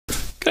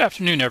Good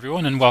afternoon,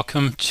 everyone, and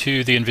welcome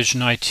to the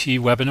Envision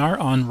IT webinar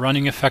on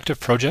running effective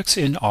projects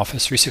in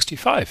Office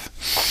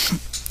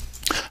 365.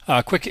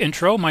 Quick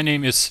intro. My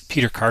name is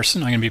Peter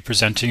Carson. I'm going to be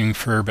presenting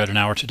for about an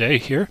hour today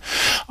here.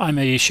 I'm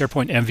a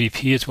SharePoint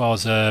MVP as well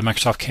as a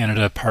Microsoft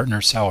Canada partner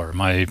seller.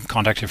 My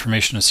contact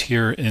information is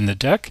here in the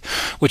deck,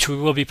 which we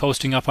will be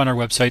posting up on our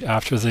website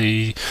after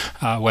the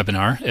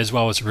webinar, as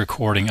well as a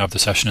recording of the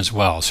session as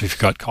well. So if you've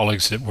got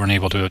colleagues that weren't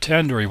able to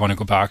attend or you want to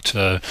go back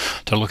to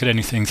look at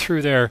anything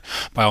through there,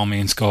 by all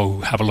means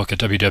go have a look at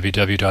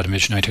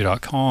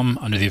www.envisionit.com.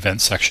 Under the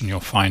events section, you'll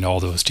find all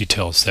those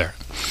details there.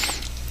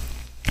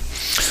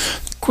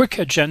 Quick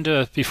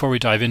agenda before we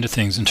dive into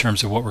things in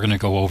terms of what we're going to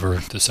go over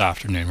this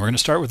afternoon. We're going to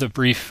start with a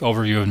brief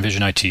overview of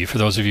Envision IT. For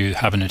those of you who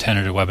haven't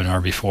attended a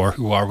webinar before,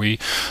 who are we?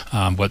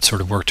 What sort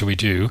of work do we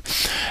do?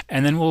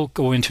 And then we'll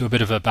go into a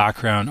bit of a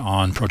background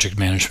on project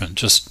management.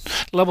 Just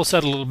level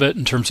set a little bit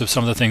in terms of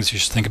some of the things you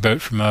should think about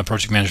from a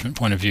project management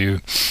point of view.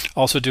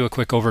 Also do a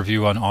quick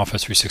overview on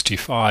Office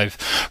 365.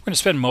 We're going to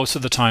spend most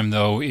of the time,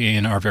 though,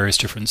 in our various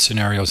different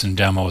scenarios and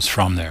demos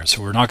from there.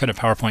 So we're not going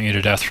to PowerPoint you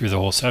to death through the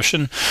whole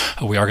session.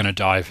 We are going to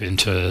dive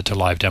into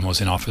live demos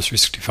in Office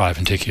 365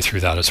 and take you through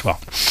that as well.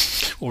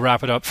 We'll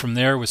wrap it up from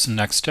there with some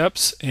next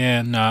steps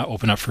and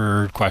open up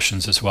for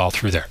questions as well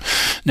through there.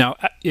 Now,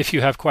 if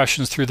you have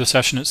questions through the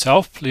session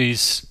itself,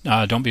 please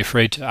don't be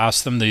afraid to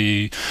ask them.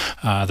 The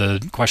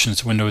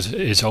questions window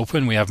is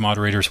open. We have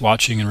moderators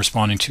watching and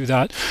responding to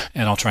that,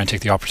 and I'll try and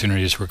take the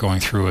opportunities we're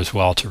going through as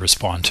well to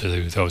respond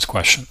to those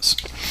questions.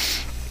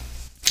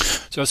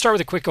 So I'll start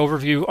with a quick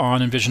overview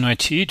on Envision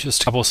IT,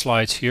 just a couple of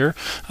slides here.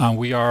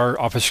 We are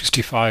Office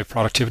 365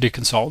 productivity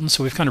consultants,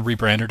 so we've kind of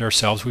rebranded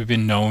ourselves. We've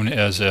been known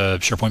as a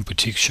SharePoint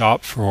boutique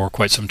shop for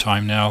quite some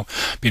time now,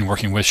 been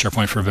working with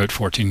SharePoint for about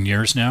 14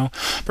 years now,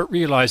 but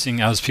realizing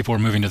as people are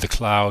moving to the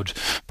cloud,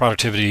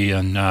 productivity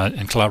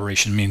and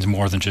collaboration means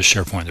more than just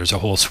SharePoint. There's a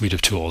whole suite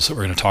of tools that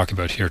we're going to talk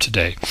about here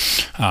today.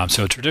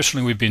 So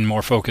traditionally, we've been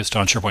more focused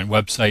on SharePoint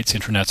websites,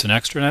 intranets, and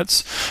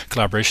extranets,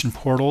 collaboration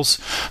portals.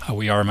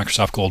 We are a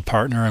Microsoft Gold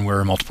partner, and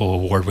we're a multiple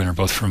award winner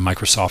both from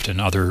Microsoft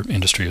and other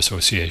industry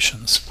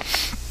associations.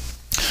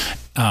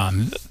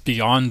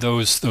 Beyond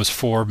those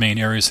four main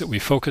areas that we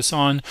focus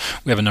on,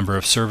 we have a number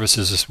of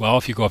services as well.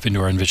 If you go up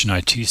into our Envision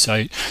IT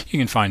site, you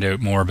can find out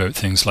more about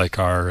things like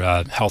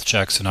our health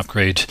checks and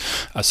upgrade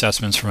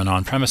assessments from an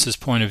on-premises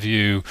point of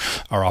view,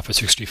 our Office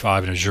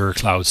 365 and Azure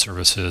cloud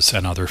services,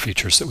 and other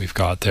features that we've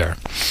got there.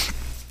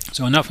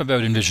 So enough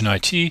about Envision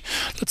IT.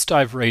 Let's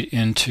dive right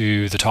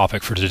into the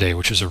topic for today,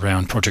 which is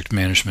around project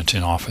management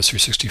in Office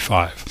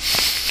 365.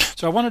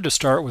 So I wanted to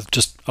start with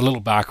just a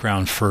little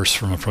background first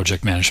from a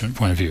project management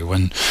point of view.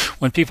 When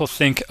people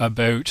think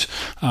about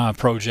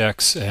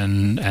projects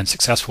and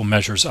successful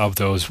measures of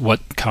those,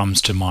 what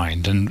comes to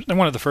mind? And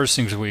one of the first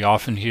things that we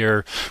often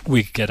hear,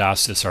 we get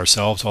asked this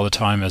ourselves all the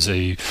time as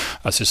a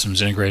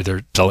systems integrator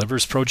that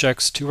delivers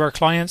projects to our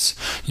clients,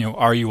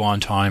 are you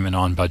on time and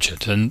on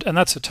budget? And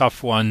that's a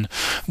tough one.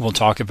 We'll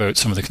talk about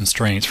some of the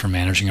constraints for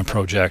managing a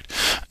project,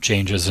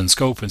 changes in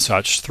scope and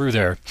such through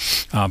there,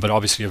 but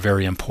obviously a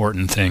very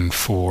important thing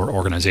for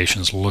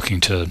organizations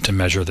looking to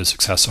measure the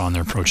success on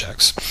their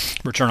projects.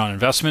 Return on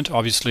investment,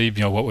 obviously,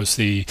 what was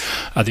the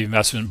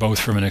investment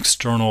both from an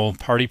external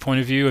party point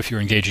of view, if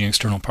you're engaging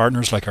external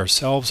partners like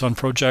ourselves on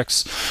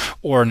projects,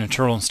 or an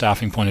internal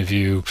staffing point of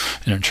view,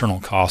 an internal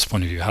cost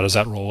point of view. How does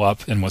that roll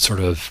up, and what sort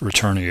of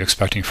return are you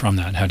expecting from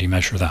that, and how do you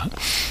measure that?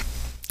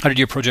 How did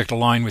your project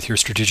align with your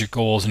strategic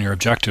goals and your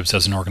objectives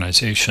as an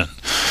organization?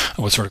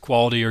 What sort of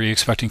quality are you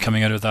expecting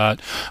coming out of that?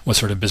 What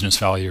sort of business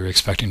value are you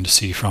expecting to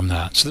see from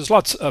that? So there's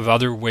lots of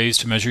other ways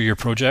to measure your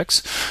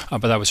projects,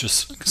 but that was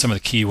just some of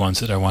the key ones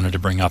that I wanted to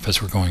bring up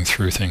as we're going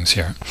through things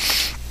here.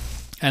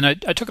 And I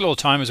took a little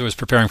time as I was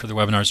preparing for the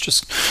webinars,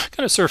 just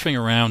kind of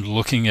surfing around,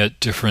 looking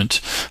at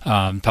different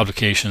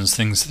publications,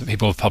 things that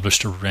people have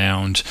published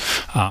around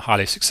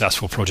highly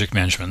successful project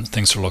management,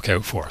 things to look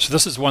out for. So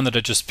this is one that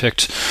I just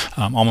picked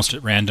almost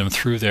at random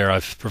through there.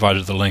 I've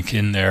provided the link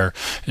in there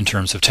in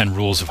terms of 10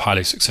 rules of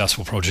highly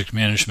successful project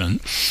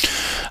management.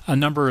 A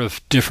number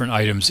of different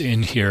items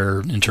in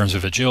here in terms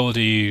of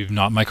agility,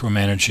 not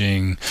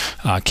micromanaging,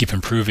 keep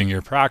improving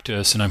your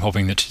practice. And I'm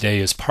hoping that today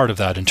is part of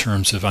that in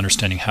terms of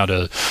understanding how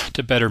to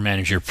better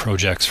manage your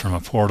projects from a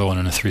portal and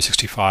in a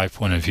 365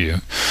 point of view.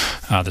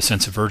 The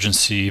sense of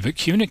urgency, but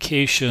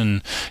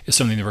communication is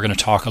something that we're going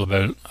to talk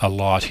about a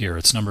lot here.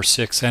 It's number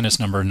 6 and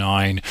it's number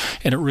 9,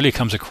 and it really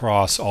comes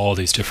across all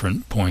these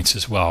different points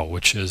as well,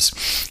 which is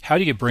how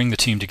do you bring the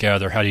team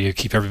together? How do you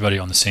keep everybody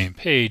on the same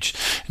page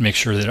and make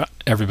sure that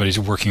everybody's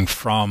working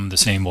from the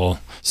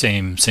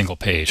same single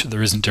page?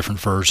 There isn't different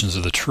versions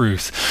of the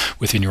truth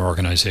within your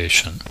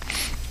organization.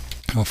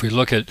 If we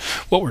look at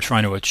what we're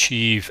trying to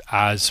achieve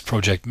as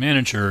project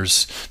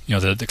managers,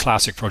 the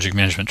classic project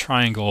management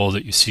triangle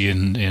that you see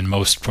in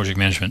most project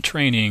management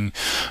training,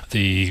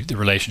 the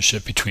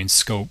relationship between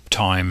scope,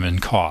 time,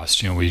 and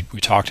cost. We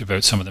talked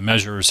about some of the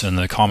measures, and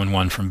the common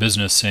one from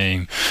business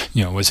saying,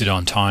 was it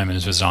on time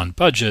and was it on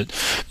budget?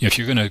 If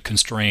you're going to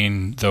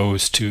constrain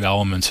those two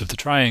elements of the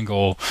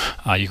triangle,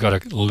 you've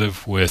got to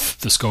live with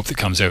the scope that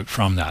comes out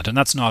from that. And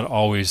that's not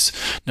always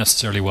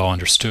necessarily well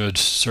understood.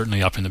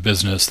 Certainly up in the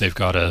business, they've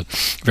got a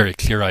very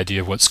clear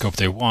idea of what scope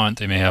they want.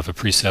 They may have a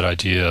preset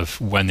idea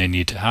of when they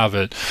need to have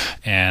it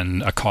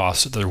and a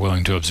cost that they're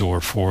willing to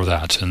absorb for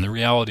that. And the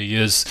reality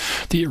is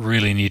that you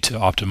really need to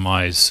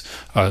optimize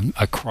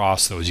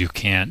across those. You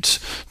can't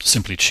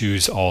simply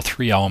choose all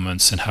three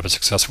elements and have a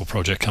successful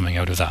project coming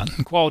out of that.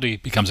 And quality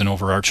becomes an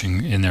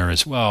overarching in there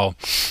as well.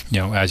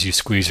 As you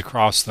squeeze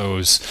across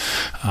those,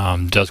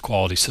 does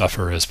quality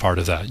suffer as part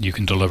of that? You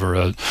can deliver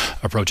a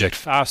project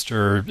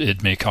faster.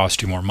 It may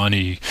cost you more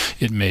money.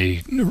 It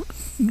may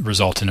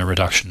result in a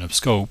reduction of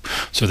scope.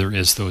 So there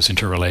is those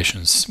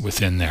interrelations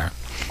within there.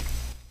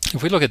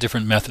 If we look at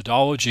different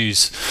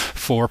methodologies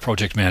for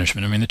project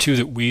management, the two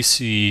that we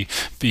see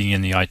being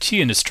in the IT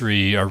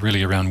industry are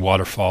really around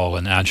waterfall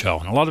and agile.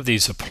 And a lot of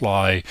these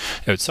apply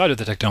outside of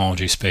the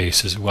technology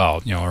space as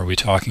well. Are we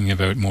talking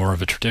about more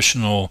of a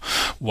traditional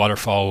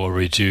waterfall where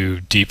we do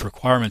deep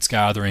requirements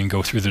gathering,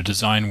 go through the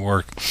design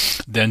work,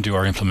 then do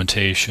our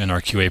implementation, our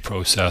QA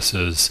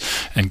processes,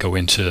 and go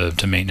into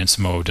maintenance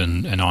mode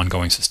and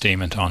ongoing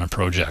sustainment on a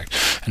project?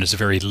 And it's a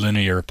very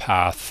linear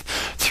path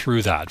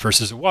through that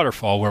versus a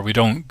waterfall where we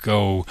don't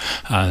go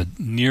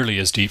nearly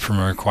as deep from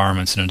a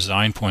requirements and a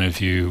design point of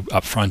view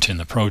up front in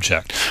the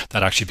project.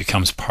 That actually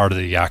becomes part of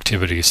the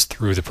activities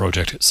through the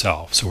project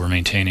itself. So we're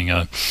maintaining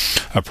a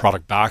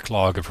product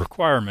backlog of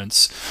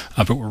requirements,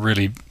 but we're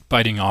really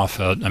biting off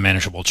a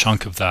manageable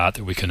chunk of that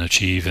we can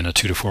achieve in a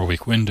 2 to 4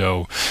 week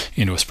window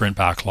into a sprint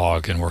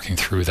backlog and working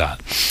through that.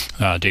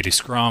 Daily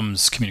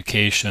scrums,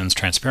 communications,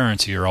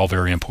 transparency are all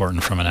very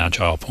important from an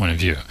agile point of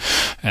view.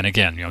 And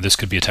again, this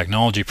could be a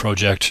technology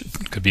project,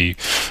 it could be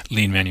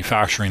lean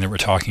manufacturing that we're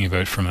talking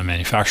about from a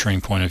manufacturing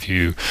point of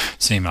view.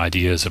 Same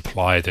ideas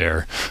apply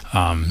there.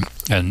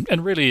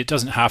 And really, it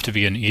doesn't have to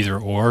be an either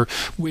or.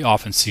 We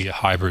often see a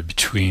hybrid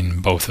between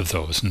both of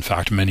those. In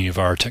fact, many of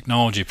our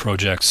technology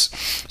projects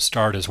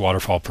start as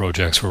waterfall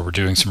projects where we're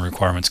doing some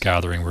requirements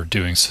gathering, we're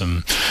doing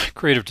some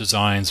creative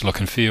designs, look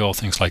and feel,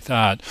 things like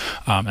that,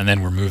 and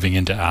then we're moving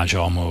into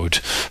agile mode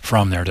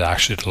from there to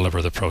actually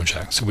deliver the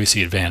project. So we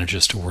see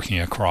advantages to working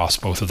across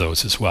both of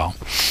those as well.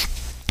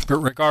 But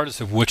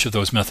regardless of which of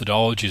those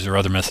methodologies or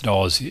other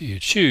methodologies you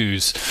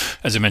choose,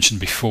 as I mentioned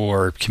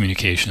before,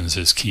 communications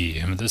is key.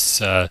 This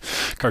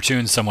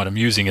cartoon is somewhat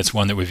amusing. It's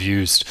one that we've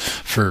used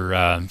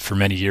for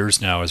many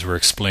years now as we're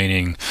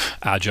explaining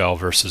agile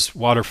versus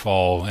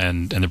waterfall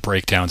and the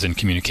breakdowns in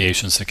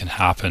communications that can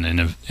happen in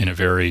a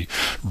very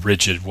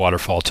rigid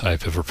waterfall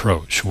type of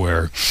approach,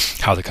 where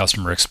how the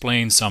customer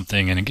explains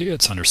something and it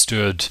gets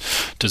understood,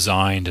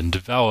 designed and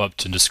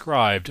developed and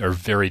described are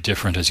very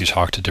different as you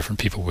talk to different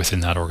people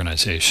within that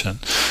organization.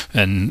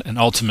 And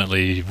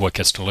ultimately what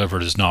gets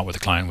delivered is not what the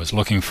client was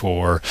looking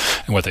for,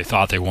 and what they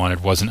thought they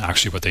wanted wasn't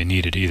actually what they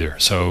needed either.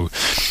 So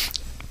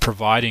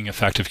providing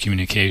effective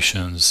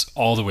communications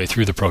all the way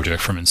through the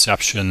project, from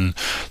inception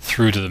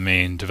through to the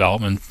main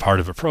development part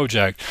of a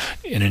project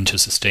and into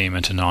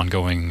sustainment and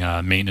ongoing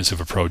maintenance of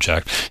a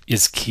project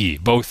is key,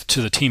 both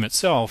to the team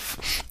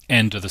itself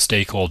and to the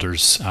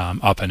stakeholders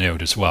up and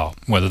out as well,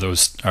 whether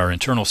those are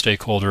internal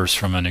stakeholders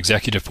from an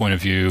executive point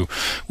of view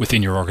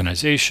within your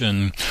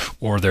organization,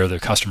 or they're the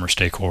customer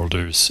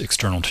stakeholders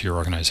external to your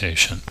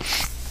organization.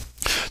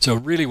 So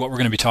really what we're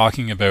going to be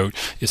talking about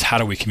is how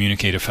do we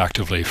communicate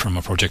effectively from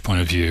a project point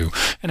of view,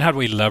 and how do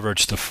we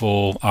leverage the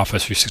full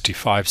Office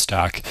 365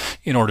 stack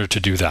in order to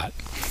do that.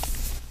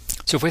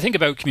 So if we think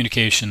about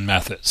communication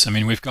methods,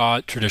 we've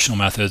got traditional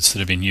methods that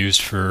have been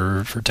used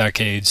for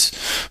decades,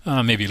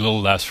 maybe a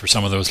little less for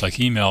some of those like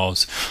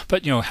emails,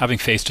 but having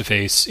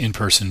face-to-face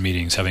in-person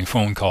meetings, having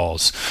phone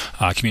calls,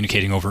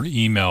 communicating over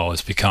email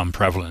has become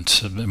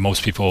prevalent.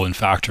 Most people, in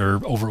fact,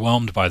 are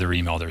overwhelmed by their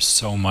email. There's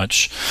so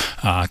much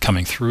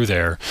coming through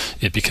there,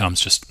 it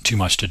becomes just too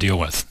much to deal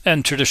with.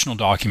 And traditional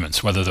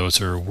documents, whether those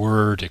are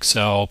Word,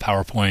 Excel,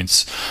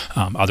 PowerPoints,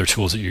 other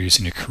tools that you're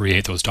using to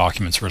create those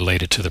documents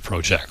related to the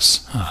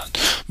projects.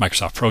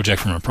 Microsoft Project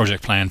from a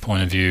project plan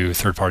point of view,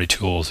 third-party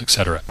tools,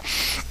 etc.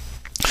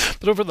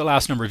 But over the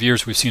last number of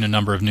years, we've seen a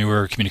number of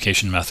newer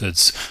communication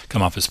methods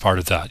come up as part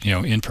of that.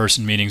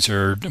 In-person meetings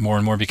are more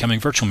and more becoming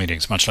virtual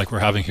meetings, much like we're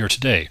having here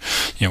today.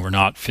 We're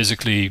not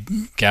physically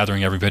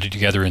gathering everybody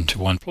together into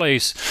one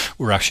place.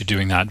 We're actually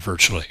doing that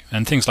virtually.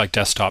 And things like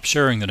desktop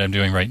sharing that I'm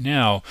doing right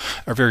now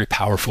are a very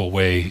powerful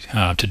way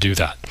to do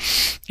that.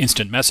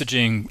 Instant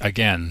messaging,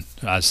 again,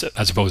 as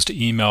opposed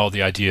to email,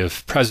 the idea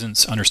of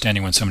presence,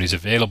 understanding when somebody's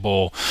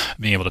available,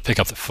 being able to pick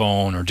up the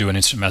phone or do an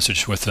instant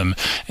message with them,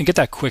 and get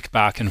that quick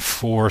back and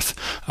forth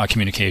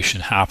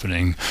communication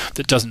happening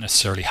that doesn't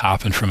necessarily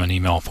happen from an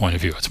email point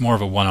of view. It's more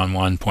of a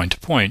one-on-one,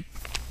 point-to-point.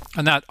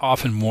 And that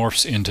often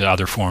morphs into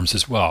other forms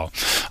as well.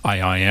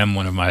 I am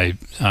one of my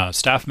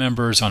staff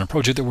members on a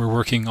project that we're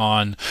working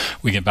on.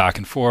 We get back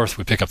and forth.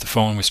 We pick up the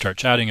phone. We start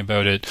chatting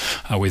about it.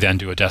 We then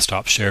do a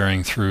desktop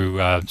sharing through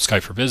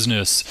Skype for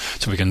Business,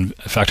 so we can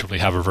effectively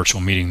have a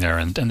virtual meeting there.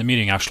 And the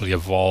meeting actually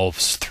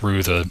evolves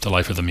through the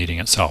life of the meeting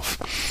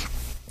itself.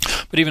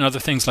 But even other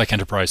things like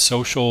enterprise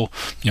social,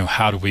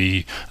 how do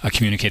we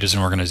communicate as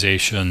an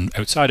organization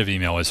outside of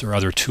email? Is there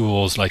other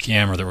tools like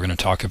Yammer that we're going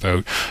to talk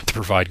about to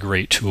provide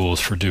great tools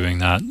for doing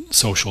that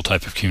social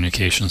type of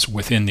communications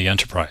within the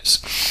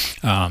enterprise?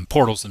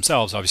 Portals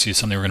themselves, obviously, is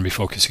something we're going to be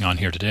focusing on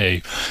here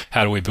today.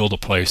 How do we build a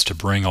place to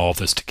bring all of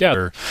this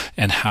together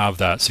and have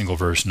that single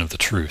version of the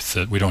truth,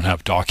 that we don't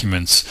have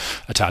documents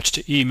attached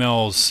to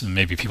emails, and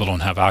maybe people don't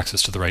have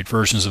access to the right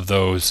versions of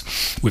those.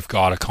 We've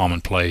got a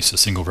common place, a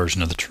single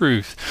version of the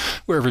truth,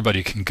 where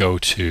everybody can go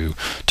to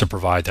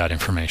provide that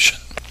information.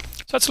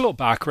 So that's a little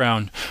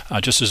background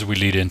just as we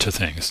lead into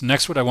things.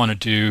 Next, what I want to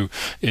do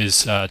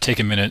is take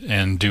a minute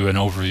and do an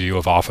overview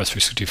of Office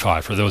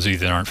 365. For those of you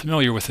that aren't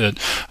familiar with it,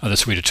 the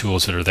suite of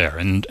tools that are there.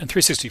 And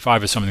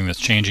 365 is something that's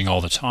changing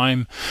all the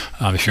time.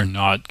 If you're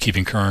not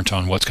keeping current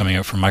on what's coming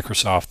out from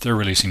Microsoft, they're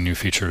releasing new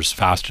features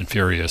fast and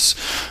furious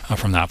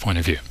from that point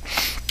of view.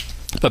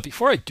 But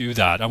before I do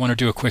that, I want to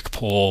do a quick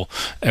poll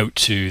out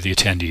to the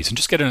attendees and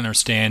just get an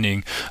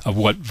understanding of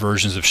what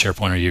versions of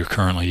SharePoint are you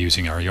currently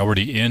using. Are you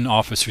already in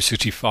Office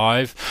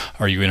 365?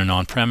 Are you in an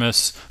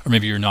on-premise? Or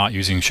maybe you're not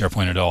using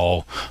SharePoint at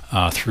all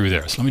through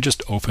there. So let me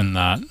just open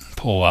that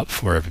poll up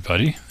for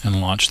everybody and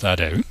launch that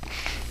out.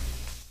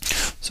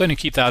 So I'm going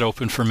to keep that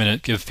open for a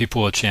minute, give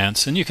people a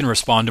chance, and you can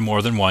respond to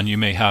more than one. You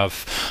may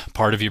have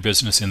part of your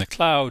business in the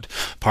cloud,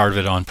 part of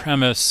it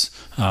on-premise,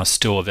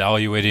 still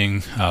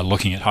evaluating,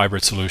 looking at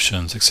hybrid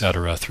solutions,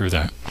 etc. through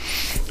there.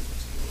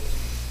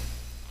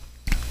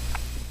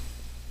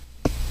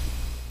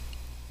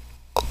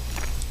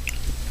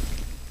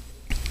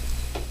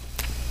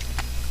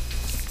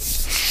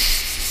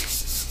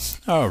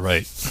 All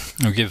right,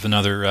 I'll give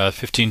another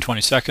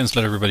 15-20 seconds,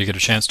 let everybody get a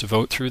chance to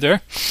vote through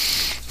there.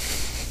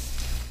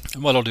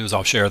 And what I'll do is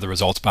I'll share the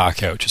results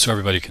back out just so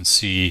everybody can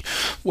see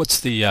what's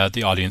the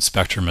audience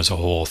spectrum as a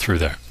whole through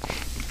there.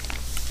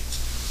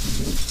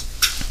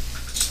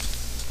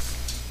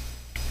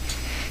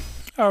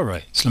 All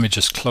right, so let me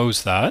just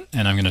close that,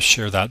 and I'm going to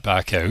share that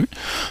back out.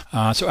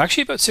 So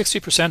actually about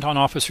 60% on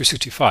Office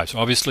 365. So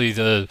obviously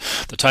the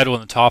title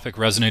and the topic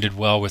resonated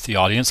well with the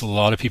audience. A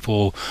lot of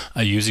people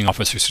are using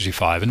Office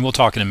 365, and we'll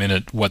talk in a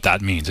minute what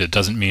that means. It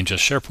doesn't mean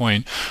just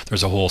SharePoint.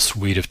 There's a whole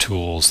suite of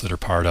tools that are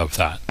part of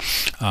that.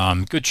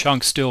 Good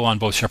chunk still on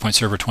both SharePoint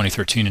Server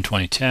 2013 and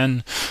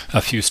 2010,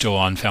 a few still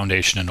on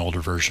Foundation and older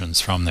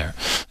versions from there.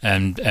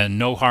 And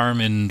no harm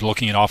in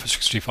looking at Office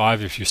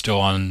 365 if you're still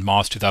on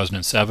MOS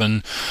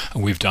 2007.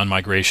 We've done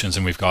migrations,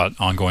 and we've got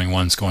ongoing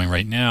ones going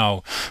right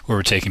now where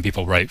we're taking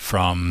people right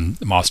from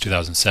MOS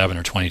 2007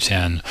 or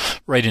 2010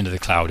 right into the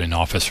cloud in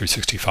Office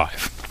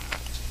 365.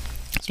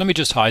 So let me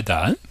just hide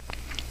that.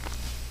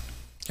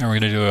 And we're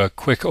going to do a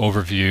quick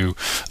overview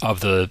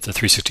of the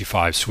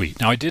 365 suite.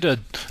 Now, I did a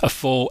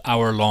full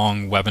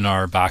hour-long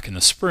webinar back in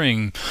the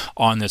spring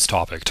on this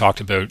topic,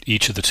 talked about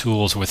each of the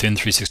tools within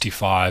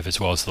 365 as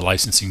well as the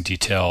licensing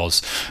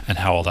details and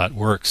how all that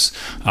works.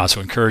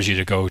 So I encourage you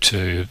to go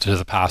to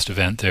the past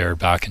event there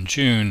back in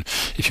June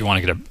if you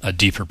want to get a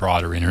deeper,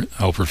 broader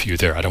overview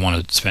there. I don't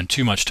want to spend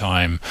too much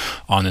time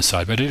on this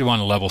side, but I do want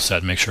to level set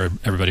and make sure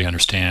everybody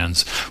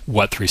understands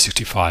what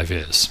 365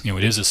 is.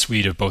 It is a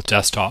suite of both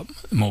desktop,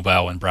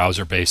 mobile, and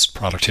browser-based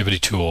productivity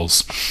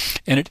tools,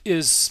 and it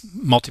is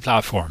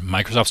multi-platform.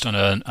 Microsoft's done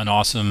an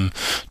awesome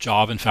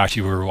job. In fact,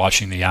 you were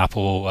watching the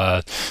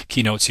Apple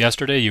keynotes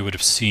yesterday. You would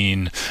have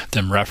seen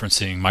them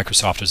referencing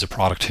Microsoft as a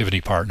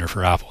productivity partner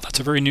for Apple. That's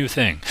a very new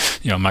thing.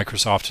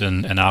 Microsoft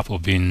and Apple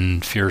have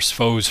been fierce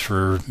foes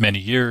for many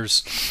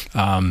years.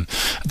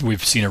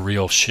 We've seen a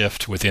real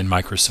shift within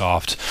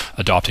Microsoft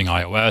adopting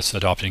iOS,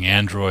 adopting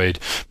Android,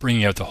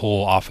 bringing out the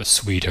whole Office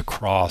suite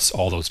across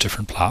all those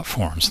different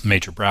platforms,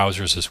 major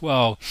browsers as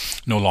well,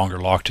 no longer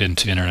locked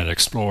into Internet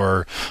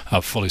Explorer,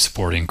 fully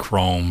supporting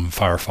Chrome,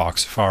 Firefox,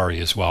 Safari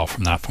as well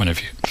from that point of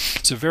view.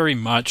 It's a very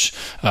much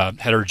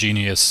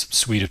heterogeneous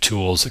suite of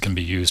tools that can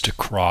be used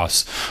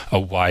across a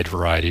wide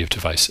variety of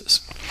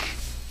devices.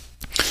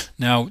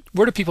 Now,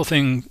 where do people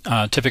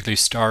typically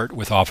start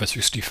with Office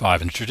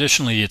 365? And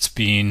traditionally, it's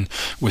been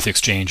with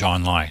Exchange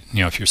Online.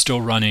 If you're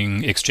still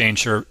running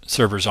Exchange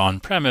servers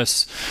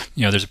on-premise,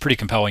 there's a pretty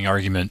compelling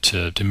argument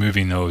to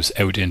moving those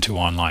out into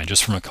online,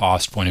 just from a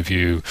cost point of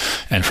view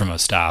and from a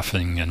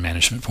staffing and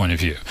management point of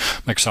view.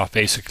 Microsoft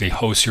basically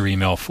hosts your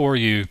email for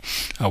you,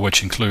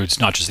 which includes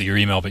not just your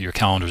email, but your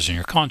calendars and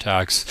your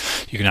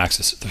contacts. You can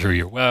access it through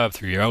your web,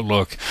 through your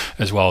Outlook,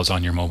 as well as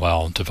on your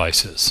mobile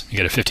devices. You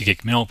get a 50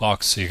 gig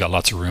mailbox, so you got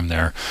lots of room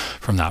there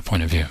from that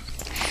point of view.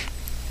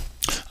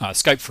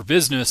 Skype for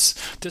Business,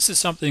 this is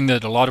something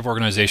that a lot of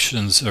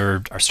organizations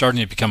are starting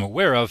to become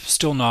aware of,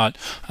 still not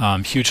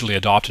hugely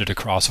adopted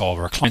across all of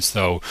our clients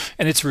though,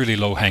 and it's really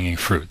low-hanging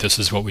fruit. This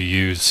is what we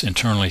use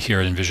internally here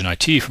at Envision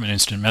IT from an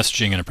instant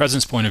messaging and a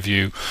presence point of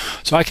view,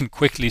 so I can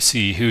quickly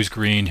see who's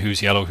green,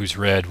 who's yellow, who's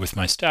red with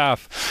my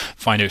staff,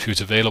 find out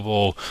who's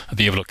available,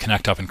 be able to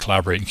connect up and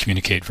collaborate and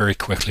communicate very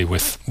quickly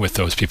with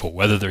those people,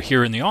 whether they're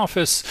here in the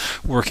office,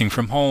 working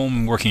from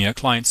home, working at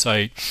client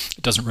site.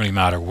 It doesn't really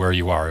matter where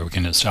you are. We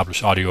can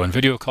establish audio and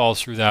video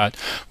calls through that.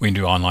 We can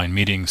do online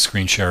meetings,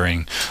 screen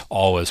sharing,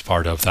 all as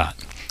part of that.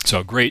 So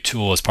a great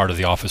tool as part of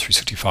the Office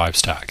 365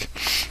 stack.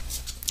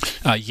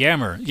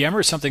 Yammer. Yammer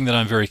is something that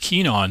I'm very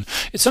keen on.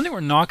 It's something we're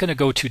not going to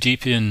go too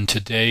deep in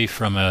today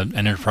from an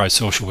enterprise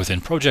social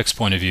within projects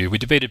point of view. We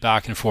debated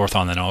back and forth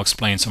on that, and I'll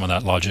explain some of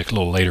that logic a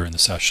little later in the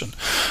session.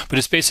 But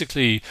it's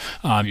basically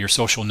your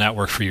social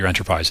network for your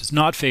enterprise. It's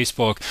not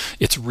Facebook.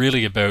 It's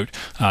really about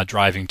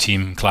driving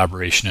team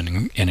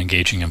collaboration and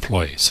engaging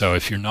employees. So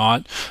if you're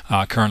not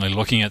currently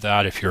looking at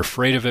that, if you're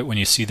afraid of it when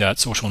you see that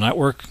social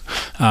network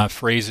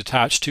phrase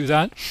attached to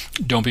that,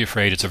 don't be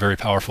afraid. It's a very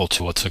powerful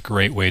tool. It's a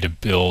great way to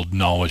build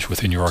knowledge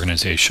within your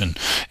organization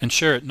and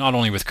share it not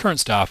only with current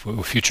staff but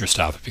with future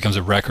staff. It becomes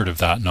a record of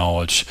that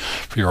knowledge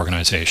for your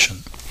organization.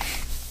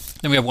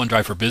 Then we have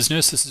OneDrive for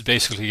Business. This is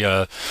basically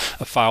a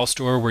file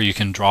store where you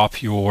can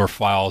drop your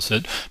files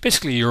that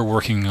basically you're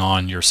working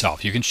on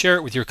yourself. You can share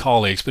it with your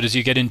colleagues, but as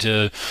you get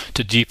into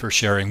deeper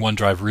sharing,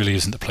 OneDrive really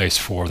isn't the place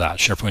for that.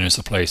 SharePoint is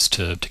the place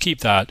to keep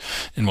that,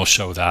 and we'll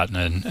show that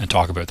and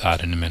talk about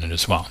that in a minute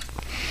as well.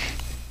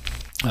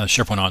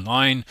 SharePoint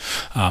Online,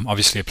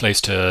 obviously a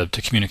place to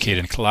communicate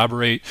and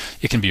collaborate.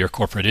 It can be your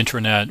corporate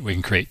intranet. We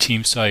can create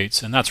team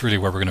sites, and that's really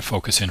where we're going to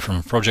focus in from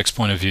a project's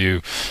point of view.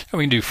 And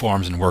we can do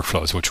forms and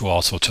workflows, which we'll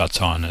also touch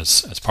on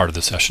as part of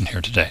the session here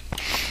today.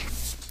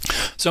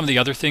 Some of the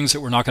other things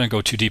that we're not going to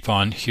go too deep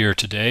on here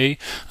today,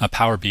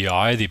 Power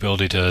BI, the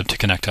ability to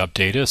connect up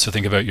data. So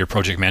think about your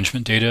project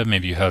management data.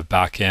 Maybe you have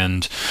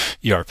back-end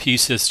ERP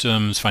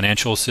systems,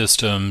 financial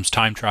systems,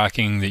 time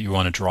tracking that you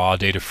want to draw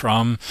data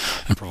from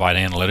and provide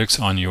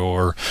analytics on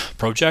your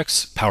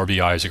projects. Power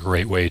BI is a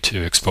great way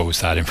to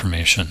expose that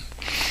information.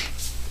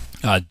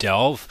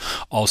 Delve,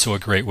 also a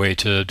great way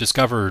to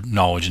discover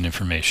knowledge and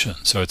information.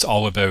 So it's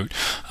all about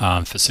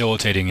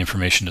facilitating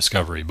information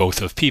discovery,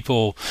 both of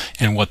people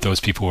and what those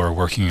people are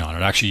working on.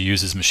 It actually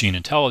uses machine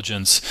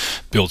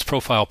intelligence, builds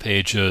profile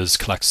pages,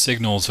 collects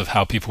signals of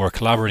how people are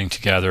collaborating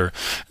together,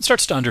 and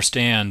starts to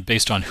understand,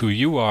 based on who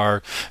you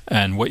are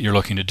and what you're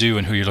looking to do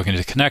and who you're looking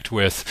to connect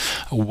with,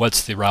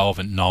 what's the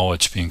relevant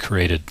knowledge being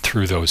created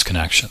through those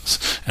connections,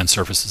 and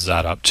surfaces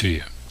that up to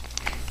you.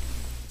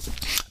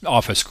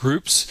 Office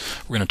groups,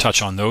 we're going to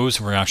touch on those.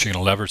 We're actually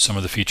going to leverage some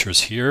of the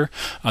features here.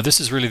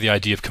 This is really the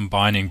idea of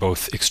combining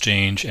both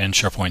Exchange and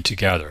SharePoint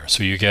together.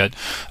 So you get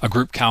a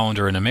group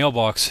calendar and a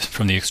mailbox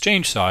from the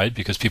Exchange side,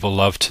 because people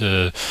love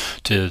to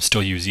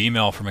still use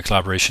email from a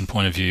collaboration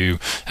point of view.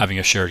 Having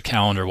a shared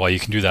calendar, while you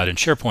can do that in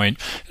SharePoint,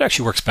 it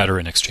actually works better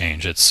in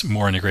Exchange. It's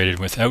more integrated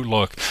with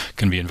Outlook,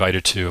 can be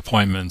invited to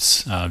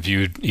appointments,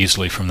 viewed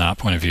easily from that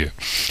point of view.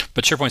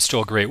 But SharePoint's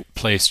still a great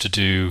place to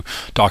do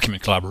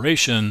document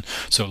collaboration,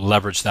 so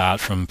leverage that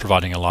from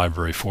providing a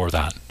library for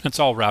that. It's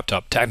all wrapped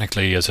up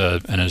technically as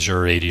an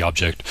Azure AD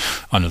object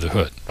under the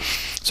hood.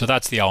 So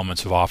that's the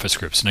elements of Office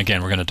groups. And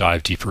again, we're going to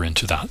dive deeper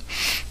into that.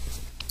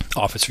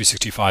 Office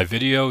 365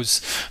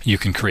 videos, you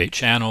can create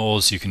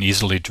channels, you can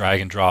easily drag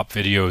and drop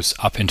videos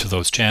up into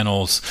those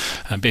channels.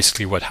 And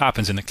basically what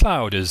happens in the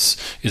cloud is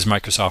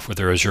Microsoft with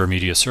their Azure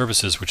Media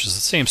Services, which is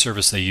the same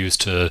service they use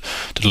to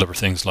deliver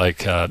things like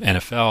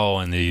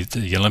NFL and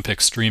the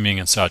Olympics streaming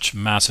and such,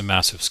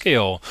 massive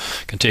scale,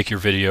 can take your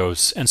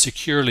videos and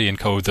securely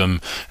encode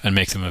them and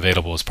make them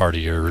available as part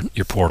of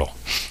your portal.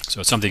 So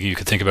it's something you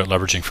could think about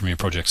leveraging from your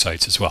project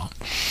sites as well.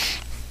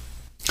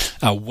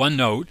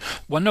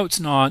 OneNote's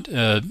not,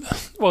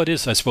 well, it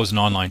is, I suppose, an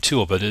online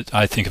tool, but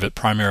I think of it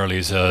primarily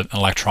as an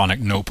electronic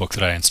notebook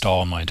that I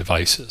install on my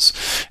devices.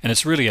 And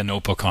it's really a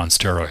notebook on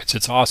steroids.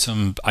 It's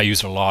awesome. I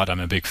use it a lot.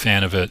 I'm a big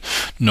fan of it.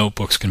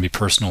 Notebooks can be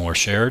personal or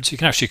shared. So you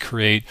can actually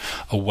create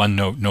a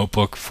OneNote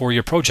notebook for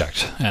your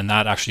project. And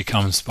that actually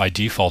comes by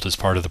default as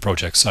part of the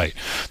project site.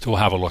 So we'll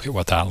have a look at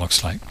what that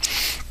looks like.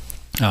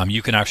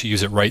 You can actually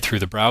use it right through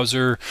the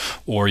browser,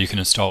 or you can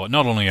install it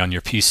not only on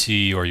your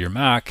PC or your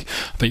Mac,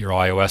 but your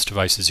iOS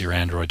devices, your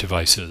Android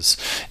devices.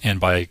 And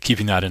by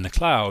keeping that in the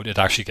cloud, it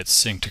actually gets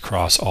synced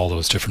across all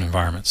those different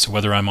environments. So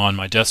whether I'm on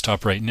my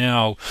desktop right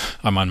now,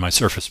 I'm on my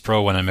Surface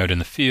Pro when I'm out in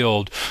the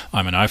field,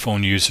 I'm an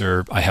iPhone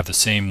user, I have the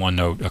same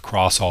OneNote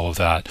across all of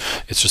that.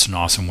 It's just an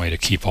awesome way to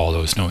keep all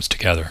those notes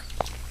together.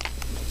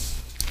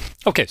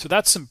 Okay, so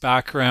that's some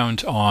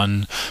background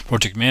on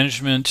project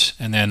management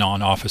and then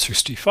on Office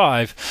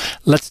 365.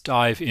 Let's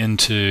dive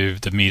into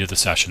the meat of the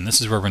session.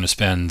 This is where we're going to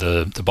spend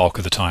the bulk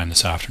of the time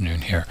this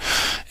afternoon here.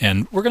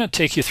 And we're going to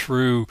take you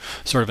through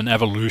sort of an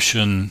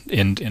evolution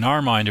in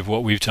our mind of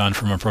what we've done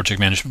from a project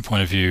management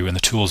point of view and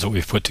the tools that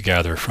we've put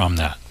together from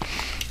that.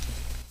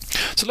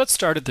 So let's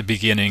start at the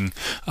beginning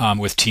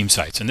with team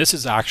sites. And this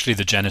is actually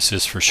the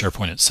genesis for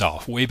SharePoint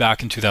itself. Way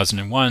back in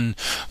 2001,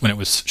 when it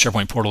was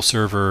SharePoint Portal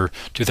Server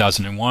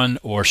 2001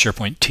 or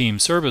SharePoint Team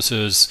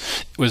Services,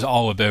 it was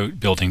all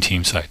about building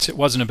team sites. It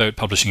wasn't about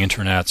publishing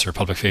intranets or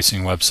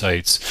public-facing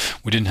websites.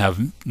 We didn't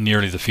have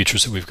nearly the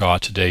features that we've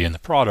got today in the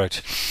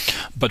product.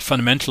 But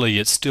fundamentally,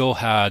 it still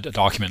had a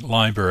document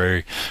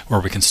library where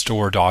we can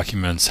store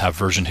documents, have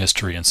version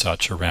history and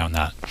such around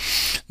that.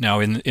 Now,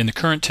 in the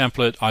current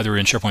template, either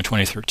in SharePoint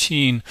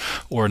 2013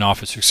 or in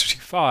Office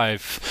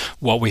 365,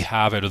 what we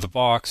have out of the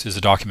box is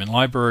a document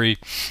library,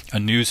 a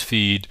news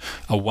feed,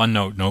 a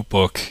OneNote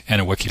notebook,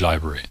 and a wiki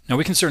library. Now,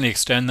 we can certainly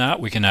extend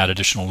that. We can add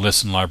additional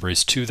lists and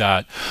libraries to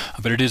that,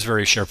 but it is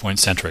very SharePoint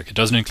centric. It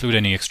doesn't include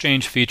any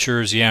Exchange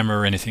features,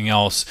 Yammer, or anything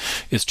else.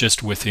 It's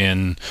just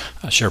within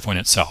SharePoint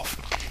itself.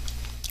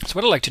 So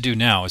what I'd like to do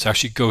now is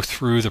actually go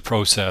through the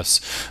process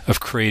of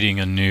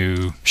creating a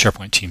new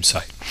SharePoint team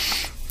site.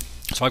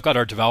 So I've got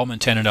our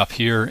development tenant up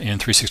here in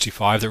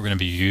 365 that we're going to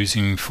be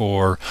using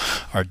for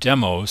our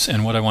demos.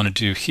 And what I want to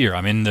do here,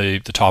 I'm in the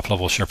top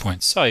level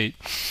SharePoint site.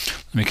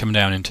 Let me come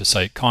down into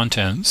site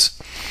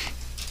contents.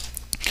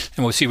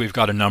 And we'll see we've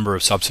got a number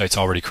of subsites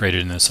already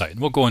created in this site. And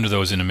we'll go into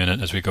those in a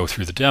minute as we go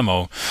through the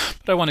demo.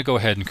 But I want to go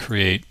ahead and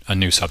create a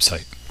new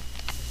subsite.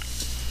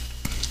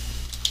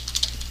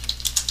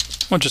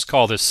 We'll just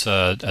call this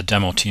a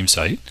demo team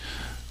site.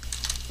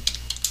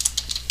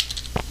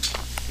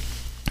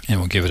 And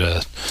we'll give it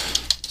a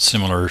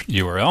similar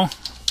URL.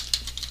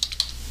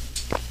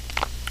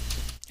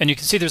 And you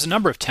can see there's a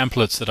number of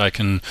templates that I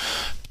can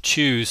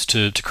choose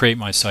to create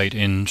my site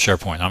in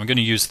SharePoint. I'm going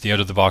to use the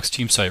out-of-the-box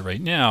team site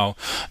right now.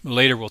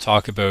 Later we'll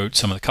talk about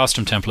some of the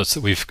custom templates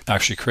that we've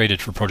actually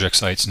created for project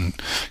sites and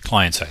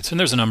client sites. And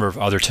there's a number of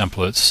other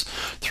templates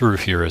through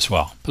here as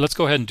well. But let's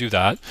go ahead and do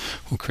that.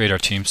 We'll create our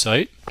team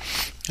site.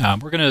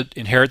 We're going to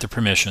inherit the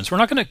permissions. We're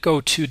not going to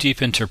go too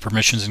deep into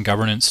permissions and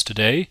governance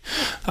today.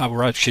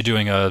 We're actually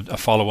doing a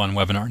follow-on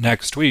webinar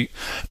next week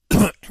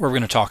where we're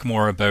going to talk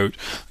more about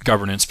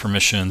governance,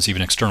 permissions,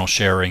 even external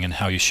sharing, and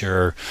how you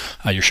share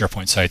your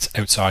SharePoint sites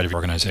outside of your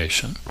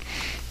organization.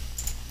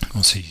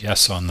 We'll see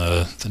yes on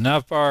the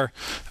nav bar,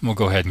 and we'll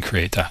go ahead and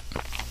create that.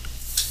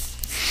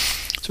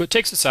 So it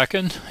takes a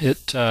second.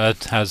 It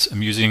has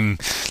amusing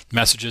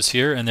messages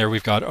here, and there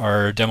we've got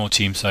our demo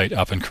team site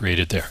up and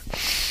created there.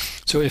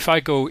 So if I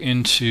go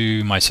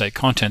into my site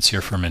contents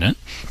here for a minute,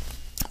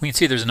 we can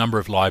see there's a number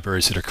of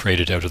libraries that are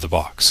created out of the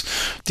box.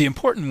 The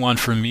important one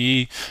for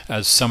me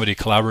as somebody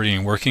collaborating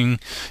and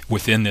working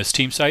within this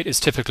team site is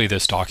typically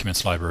this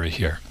documents library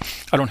here.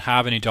 I don't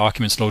have any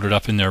documents loaded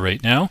up in there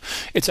right now.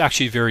 It's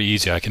actually very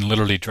easy. I can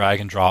literally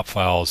drag and drop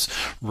files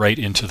right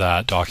into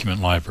that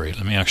document library.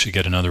 Let me actually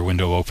get another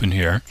window open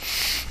here.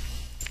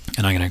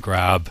 And I'm going to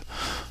grab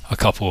a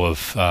couple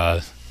of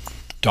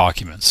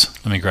documents.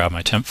 Let me grab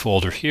my temp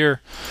folder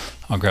here.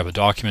 I'll grab a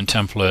document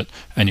template,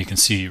 and you can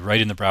see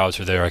right in the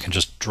browser there, I can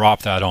just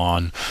drop that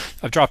on.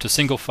 I've dropped a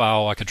single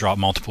file. I could drop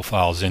multiple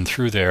files in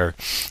through there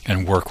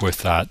and work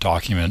with that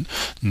document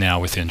now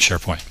within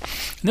SharePoint.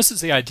 And this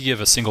is the idea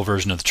of a single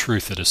version of the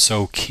truth that is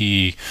so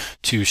key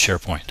to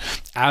SharePoint.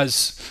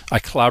 As I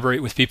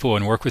collaborate with people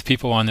and work with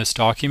people on this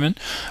document,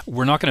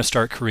 we're not going to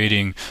start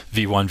creating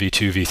V1,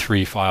 V2,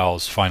 V3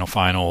 files,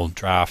 final,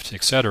 draft,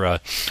 etc.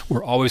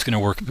 We're always going to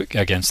work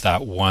against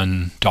that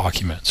one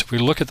document. So if we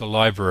look at the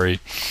library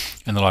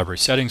and the library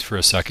settings for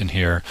a second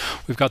here,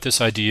 we've got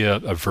this idea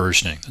of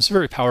versioning. It's a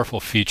very powerful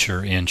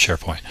feature in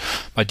SharePoint.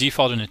 By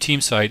default in a team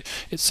site,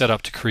 it's set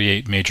up to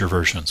create major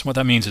versions. What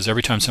that means is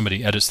every time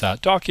somebody edits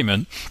that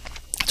document,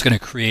 it's going to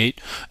create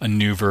a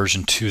new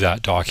version to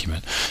that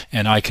document.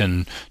 And I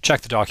can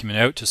check the document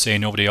out to say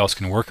nobody else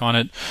can work on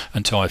it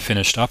until I've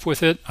finished up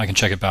with it. I can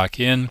check it back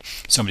in.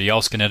 Somebody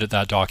else can edit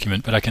that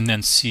document, but I can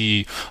then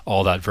see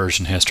all that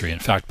version history. In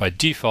fact, by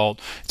default,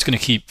 it's going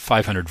to keep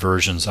 500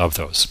 versions of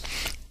those.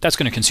 That's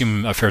going to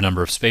consume a fair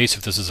number of space.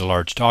 If this is a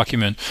large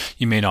document,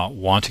 you may not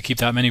want to keep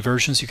that many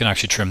versions. You can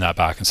actually trim that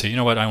back and say, you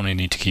know what, I only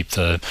need to keep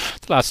the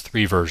last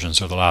 3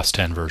 versions or the last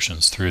 10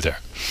 versions through there.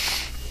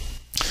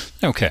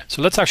 Okay,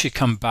 so let's actually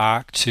come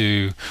back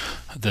to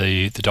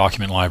the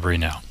document library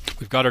now.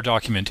 We've got our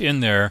document in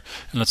there,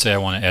 and let's say I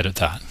want to edit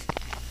that.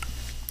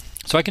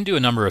 So I can do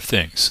a number of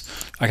things.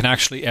 I can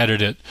actually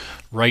edit it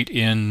right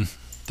in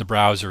the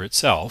browser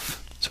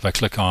itself. So if I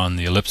click on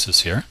the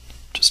ellipsis here,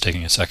 just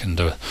taking a second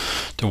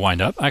to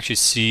wind up, I actually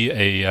see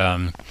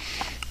a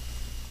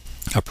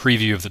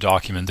preview of the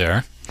document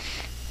there.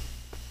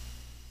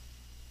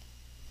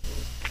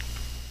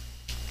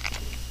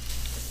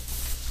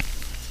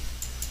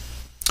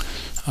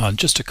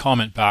 Just a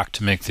comment back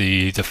to make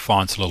the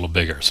fonts a little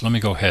bigger. So let me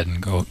go ahead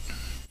and go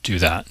do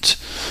that.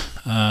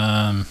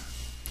 I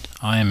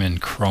am in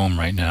Chrome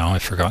right now.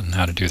 I've forgotten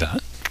how to do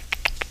that.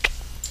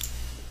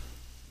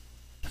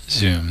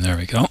 Zoom, there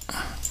we go.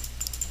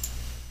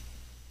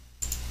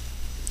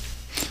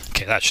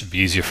 Okay, that should be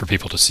easier for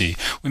people to see.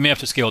 We may have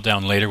to scale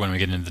down later when we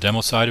get into the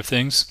demo side of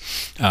things.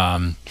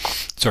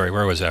 Sorry,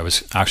 where was I? I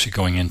was actually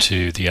going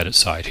into the edit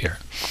side here.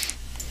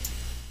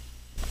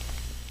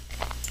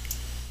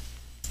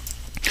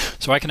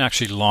 So I can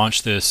actually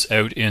launch this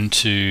out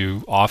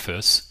into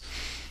Office,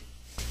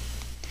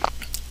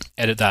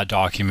 edit that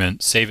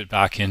document, save it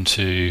back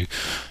into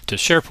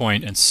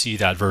SharePoint, and see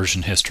that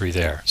version history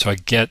there. So I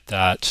get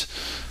that,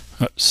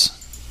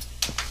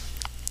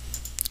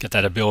 get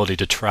that ability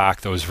to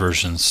track those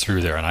versions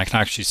through there. And I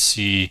can actually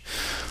see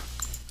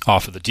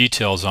off of the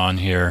details on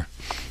here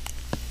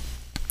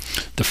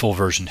the full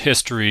version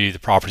history, the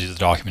properties of the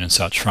document and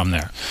such from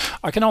there.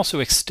 I can also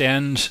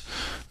extend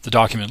the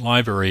document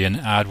library and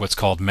add what's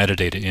called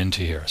metadata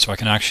into here. So I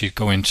can actually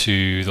go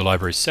into the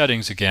library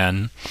settings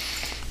again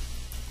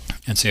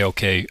and say,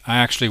 okay, I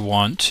actually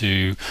want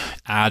to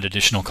add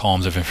additional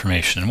columns of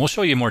information. And we'll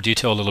show you more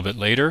detail a little bit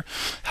later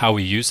how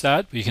we use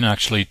that. We can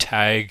actually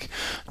tag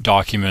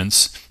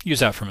documents, use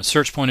that from a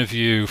search point of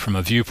view, from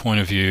a view point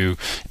of view.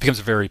 It becomes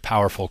a very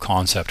powerful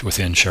concept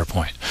within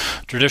SharePoint.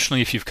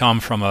 Traditionally, if you've come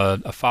from a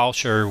file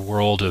share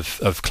world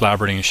of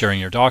collaborating and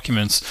sharing your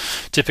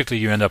documents, typically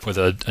you end up with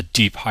a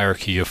deep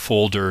hierarchy of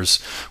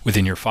folders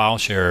within your file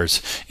shares.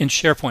 In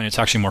SharePoint, it's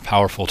actually more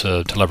powerful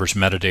to leverage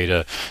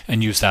metadata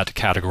and use that to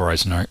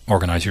categorize and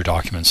organize your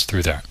documents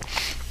through there.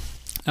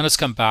 Now let's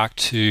come back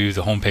to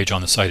the home page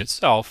on the site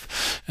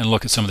itself and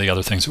look at some of the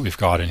other things that we've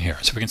got in here.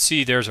 So we can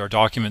see there's our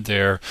document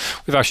there.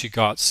 We've actually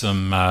got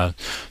some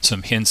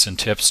hints and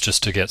tips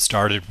just to get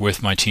started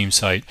with my team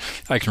site.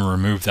 I can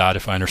remove that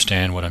if I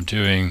understand what I'm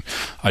doing.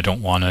 I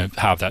don't want to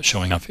have that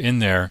showing up in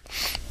there.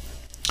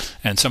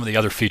 And some of the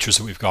other features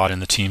that we've got in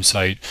the team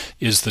site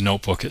is the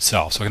notebook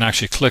itself. So I can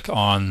actually click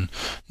on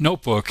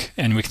notebook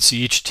and we can see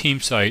each team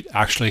site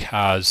actually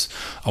has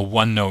a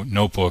OneNote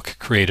notebook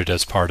created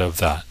as part of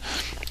that.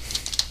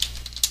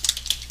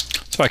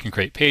 So I can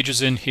create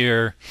pages in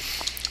here,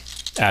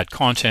 add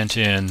content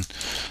in,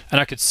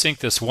 and I could sync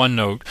this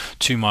OneNote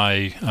to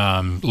my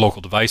local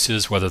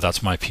devices, whether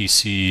that's my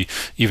PC,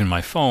 even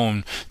my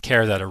phone,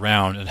 carry that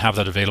around and have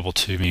that available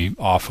to me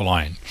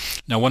offline.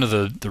 Now, one of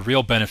the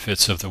real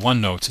benefits of the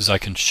OneNotes is I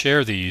can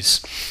share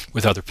these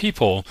with other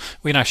people.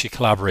 We can actually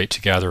collaborate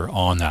together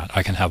on that.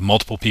 I can have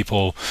multiple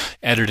people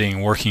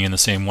editing, working in the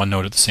same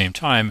OneNote at the same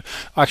time.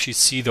 I actually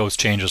see those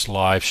changes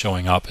live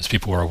showing up as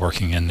people are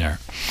working in there.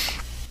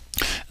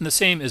 And the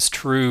same is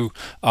true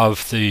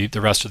of the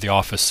rest of the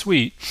Office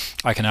suite.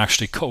 I can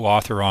actually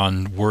co-author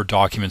on Word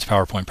documents,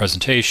 PowerPoint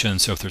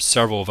presentations. So if there's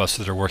several of us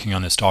that are working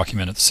on this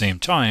document at the same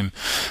time,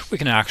 we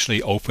can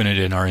actually open it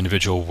in our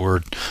individual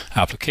Word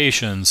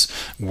applications,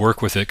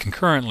 work with it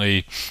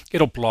concurrently.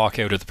 It'll block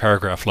out at the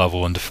paragraph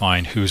level and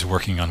define who's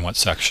working on what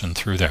section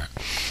through there.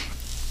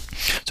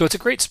 So it's a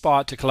great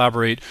spot to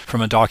collaborate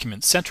from a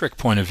document-centric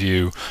point of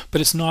view,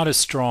 but it's not as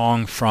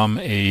strong from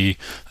a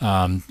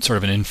sort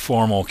of an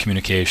informal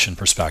communication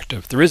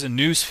perspective. There is a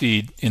news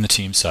feed in the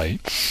team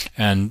site,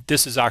 and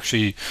this is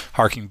actually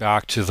harking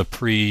back to the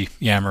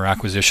pre-Yammer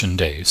acquisition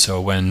days.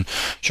 So when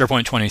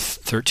SharePoint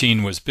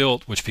 2013 was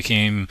built, which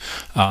became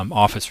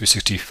Office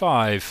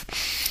 365,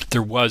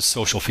 there was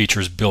social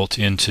features built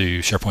into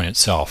SharePoint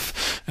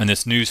itself. And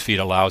this news feed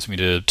allows me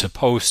to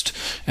post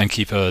and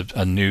keep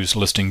a news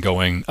listing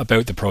going about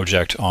the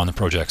project on the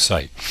project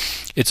site.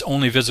 It's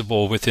only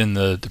visible within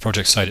the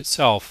project site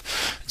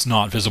itself. It's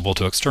not visible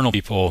to external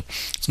people.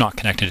 It's not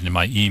connected into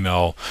my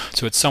email,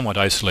 so it's somewhat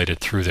isolated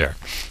through there.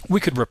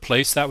 We could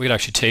replace that. We could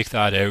actually take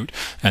that out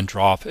and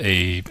drop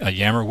a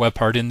Yammer web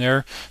part in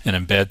there and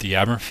embed the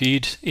Yammer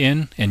feed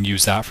in and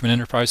use that from an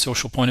enterprise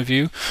social point of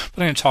view.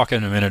 But I'm going to talk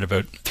in a minute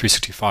about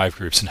 365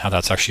 groups and how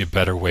that's actually a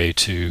better way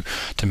to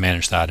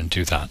manage that and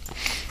do that.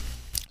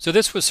 So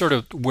this was sort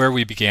of where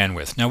we began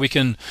with. Now we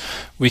can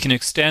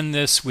extend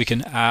this. We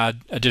can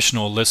add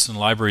additional lists and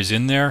libraries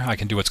in there. I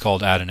can do what's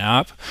called add an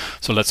app.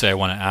 So let's say I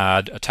want to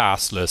add a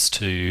task list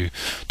to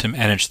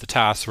manage the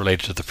tasks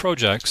related to the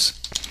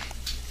projects.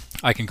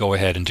 I can go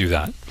ahead and do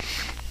that.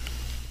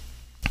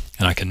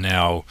 And I can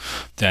now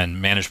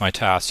then manage my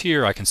tasks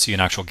here. I can see an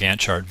actual Gantt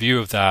chart view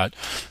of that.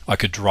 I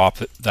could drop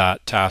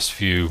that task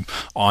view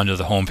onto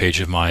the home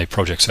page of my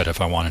project site if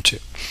I wanted to.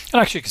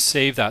 And actually I could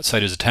save that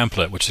site as a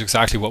template, which is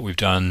exactly what we've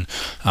done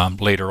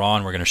later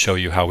on. We're going to show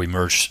you how we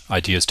merge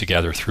ideas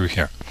together through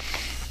here.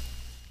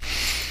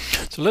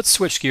 So let's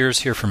switch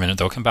gears here for a minute,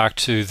 though. Come back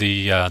to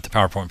the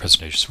PowerPoint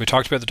presentation. So we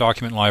talked about the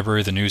document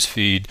library, the news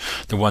feed,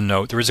 the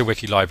OneNote. There is a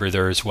wiki library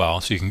there as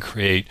well, so you can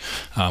create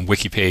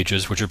wiki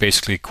pages, which are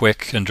basically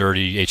quick and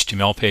dirty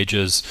HTML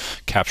pages,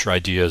 capture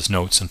ideas,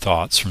 notes, and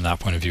thoughts from that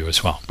point of view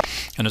as well.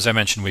 And as I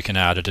mentioned, we can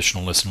add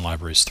additional lists and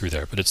libraries through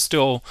there, but it's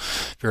still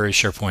very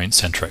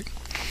SharePoint-centric.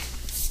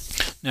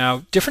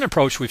 Now, different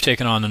approach we've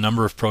taken on a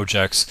number of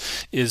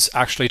projects is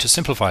actually to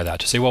simplify that,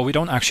 to say, well, we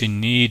don't actually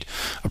need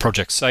a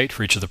project site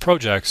for each of the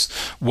projects.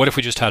 What if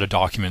we just had a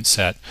document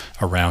set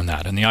around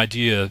that? And the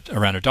idea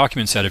around a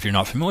document set, if you're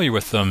not familiar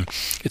with them,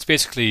 it's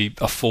basically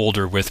a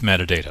folder with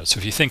metadata. So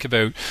if you think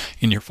about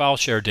in your file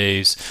share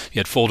days, you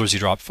had folders you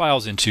dropped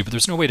files into, but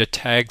there's no way to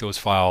tag those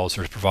files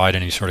or to provide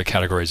any sort of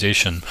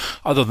categorization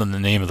other than the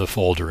name of the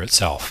folder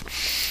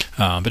itself.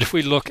 But if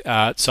we look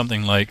at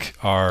something like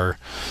our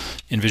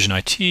Envision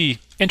IT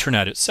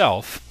intranet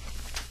itself,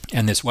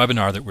 And this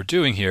webinar that we're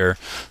doing here,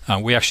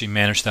 we actually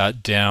manage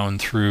that down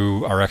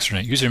through our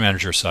Extranet User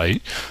Manager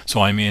site.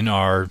 So I'm in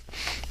our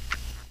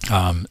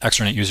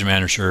Extranet User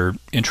Manager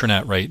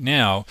intranet right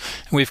now,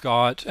 and we've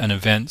got an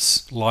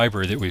events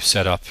library that we've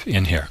set up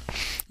in here.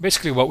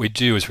 Basically what we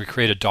do is we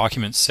create a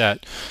document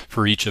set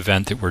for each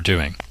event that we're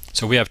doing.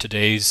 So we have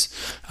today's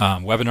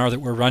webinar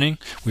that we're running.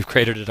 We've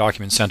created a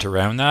document set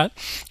around that,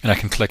 and I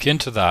can click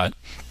into that,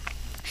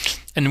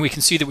 and we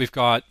can see that we've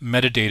got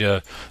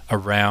metadata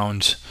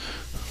around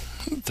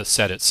the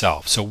set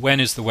itself. So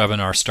when is the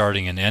webinar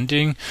starting and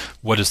ending?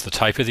 What is the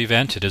type of the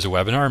event? It is a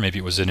webinar. Maybe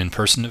it was an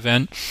in-person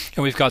event.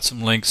 And we've got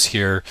some links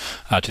here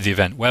to the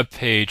event web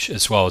page,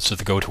 as well as to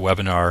the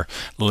GoToWebinar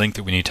link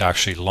that we need to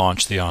actually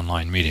launch the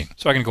online meeting.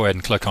 So I can go ahead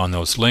and click on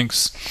those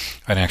links.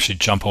 I can actually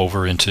jump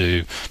over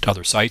into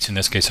other sites. In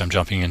this case, I'm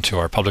jumping into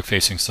our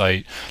public-facing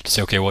site to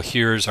say, okay, well,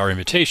 here's our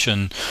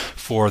invitation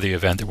for the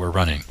event that we're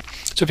running.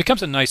 So it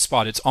becomes a nice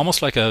spot. It's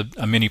almost like a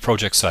mini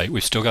project site.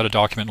 We've still got a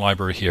document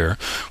library here.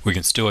 We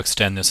can still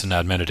extend this and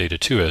add metadata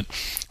to it.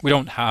 We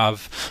don't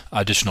have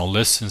additional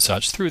lists and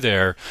such through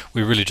there.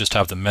 We really just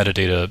have the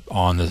metadata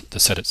on the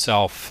set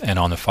itself and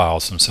on the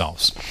files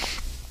themselves.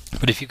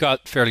 But if you've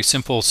got fairly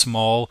simple,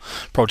 small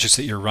projects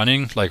that you're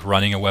running, like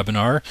running a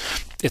webinar,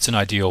 it's an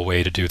ideal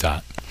way to do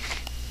that.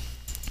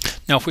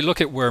 Now, if we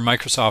look at where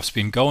Microsoft's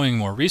been going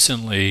more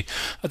recently,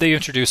 they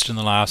introduced in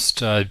the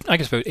last, I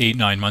guess about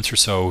 8-9 months or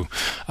so,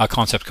 a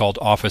concept called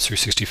Office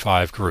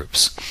 365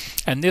 Groups.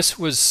 And this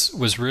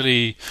was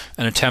really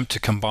an attempt to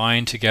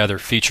combine together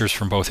features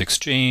from both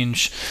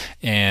Exchange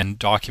and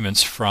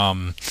documents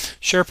from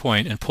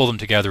SharePoint and pull them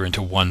together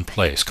into one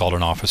place called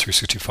an Office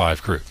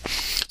 365 group.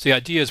 So the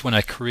idea is when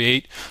I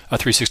create a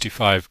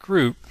 365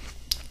 group,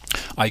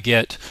 I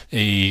get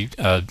a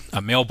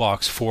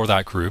mailbox for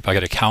that group, I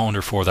get a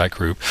calendar for that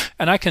group,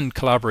 and I can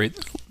collaborate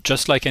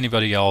just like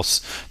anybody else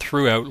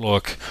through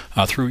Outlook,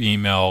 through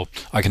email.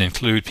 I can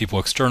include people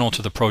external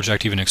to the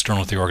project, even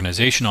external to the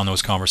organization on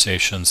those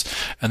conversations,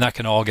 and that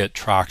can all get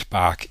tracked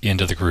back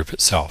into the group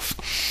itself.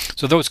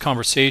 So those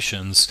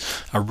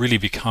conversations really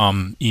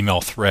become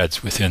email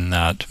threads within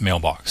that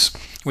mailbox.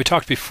 We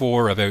talked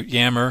before about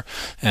Yammer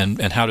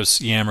and how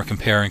does Yammer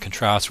compare and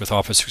contrast with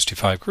Office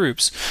 365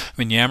 groups. I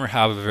mean, Yammer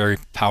have a very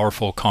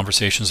powerful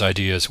conversations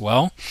idea as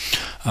well.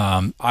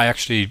 I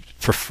actually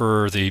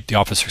prefer the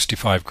Office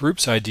 365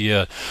 groups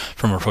idea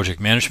from a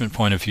project management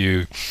point of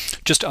view,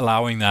 just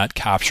allowing that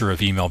capture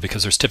of email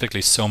because there's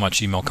typically so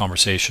much email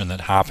conversation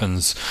that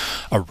happens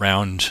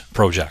around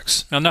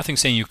projects. Now, nothing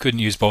saying you couldn't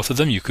use both of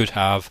them. You could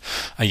have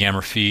a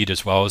Yammer feed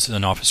as well as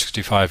an Office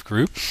 365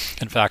 group.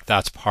 In fact,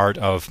 that's part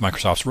of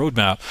Microsoft's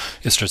roadmap,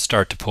 is to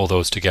start to pull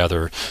those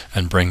together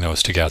and bring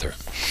those together.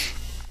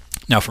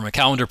 Now, from a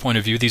calendar point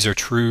of view, these are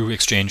true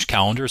Exchange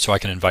calendars, so I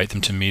can invite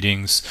them to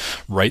meetings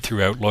right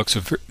through Outlook. So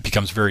it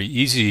becomes very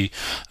easy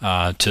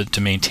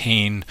to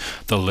maintain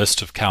the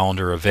list of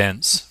calendar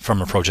events from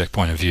a project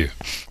point of view.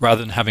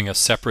 Rather than having a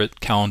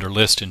separate calendar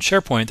list in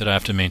SharePoint that I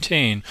have to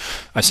maintain,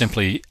 I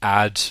simply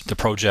add the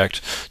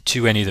project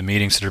to any of the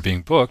meetings that are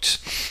being booked,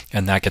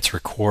 and that gets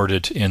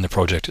recorded in the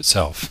project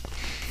itself.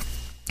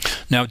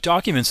 Now,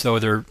 documents, though,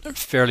 they're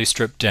fairly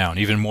stripped down,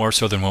 even more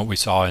so than what we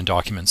saw in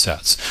document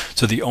sets.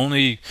 So the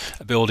only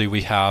ability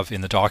we have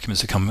in the documents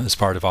that come as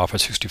part of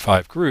Office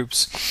 365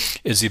 groups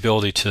is the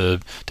ability to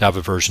have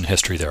a version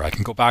history there. I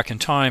can go back in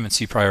time and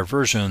see prior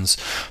versions,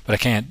 but I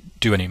can't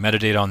do any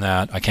metadata on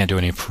that. I can't do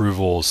any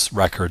approvals,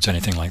 records,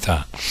 anything like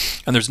that.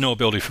 And there's no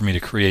ability for me to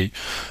create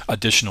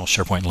additional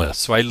SharePoint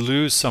lists. So I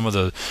lose some of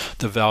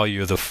the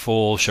value of the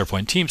full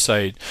SharePoint team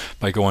site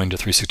by going to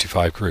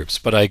 365 groups,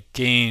 but I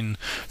gain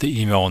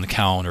the email and the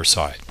calendar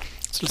side.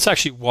 So let's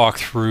actually walk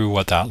through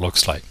what that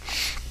looks like.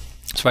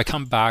 So I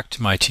come back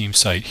to my team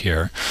site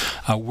here.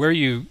 Where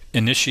you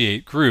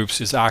initiate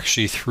groups is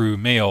actually through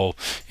mail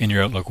in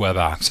your Outlook Web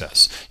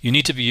Access. You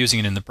need to be using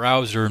it in the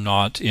browser,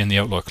 not in the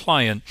Outlook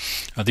client.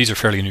 These are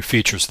fairly new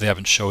features, so they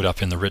haven't showed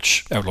up in the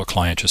rich Outlook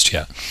client just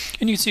yet.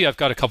 And you can see I've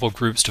got a couple of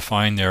groups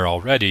defined there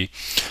already.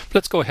 But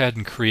let's go ahead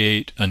and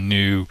create a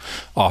new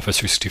Office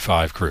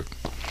 365 group.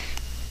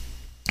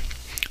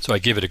 So I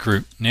give it a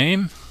group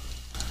name.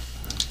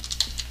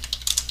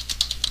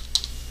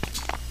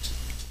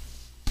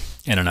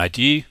 And an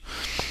ID.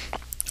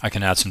 I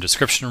can add some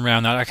description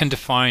around that. I can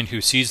define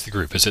who sees the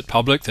group. Is it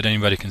public that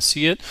anybody can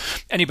see it?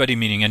 Anybody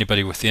meaning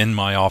anybody within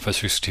my Office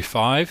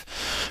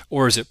 365,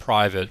 or is it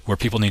private where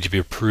people need to be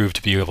approved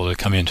to be able to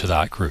come into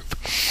that group?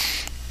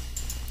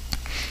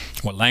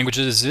 What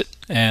languages is it?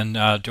 And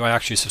do I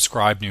actually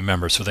subscribe new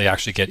members so they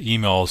actually get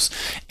emails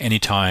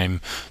anytime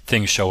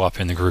things show up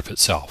in the group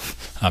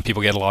itself?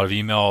 People get a lot of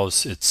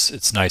emails.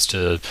 It's nice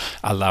to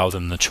allow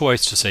them the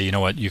choice to say, you know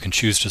what, you can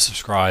choose to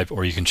subscribe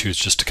or you can choose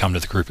just to come to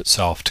the group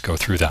itself to go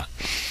through that.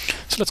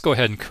 So let's go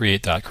ahead and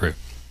create that group.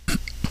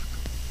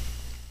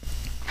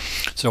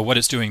 So what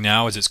it's doing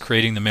now is it's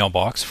creating the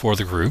mailbox for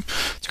the group.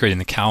 It's creating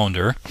the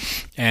calendar,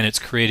 and it's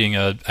creating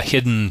a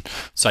hidden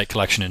site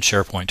collection in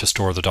SharePoint to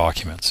store the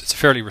documents. It's a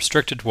fairly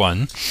restricted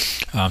one,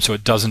 so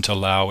it doesn't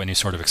allow any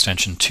sort of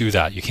extension to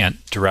that. You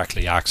can't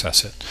directly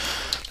access it.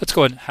 Let's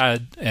go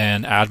ahead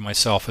and add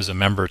myself as a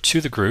member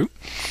to the group.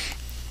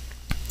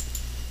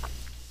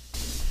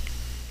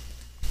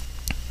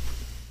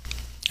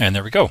 And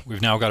there we go.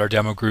 We've now got our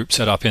demo group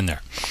set up in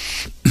there.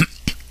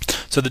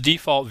 So the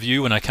default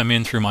view when I come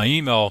in through my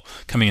email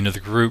coming into the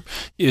group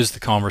is the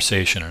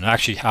conversation, and it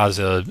actually has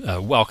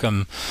a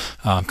welcome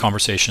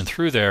conversation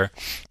through there,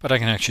 but I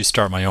can actually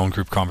start my own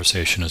group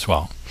conversation as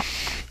well.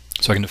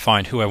 So I can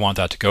define who I want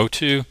that to go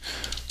to.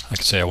 I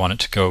can say I want it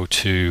to go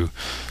to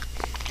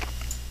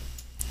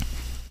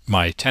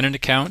my tenant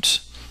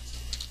account,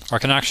 or I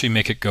can actually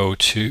make it go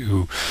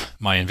to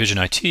my Envision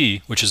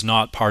IT, which is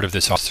not part of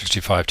this Office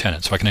 365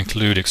 tenant. So I can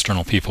include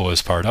external people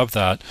as part of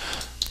that.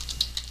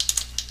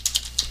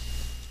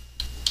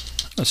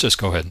 Let's just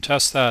go ahead and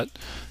test that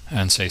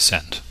and say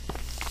send.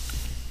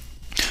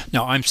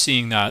 Now I'm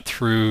seeing that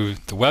through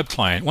the web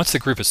client. Once the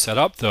group is set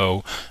up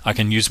though, I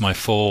can use my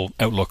full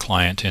Outlook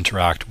client to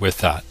interact with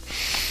that.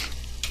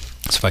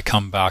 So if I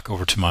come back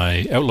over to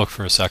my Outlook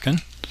for a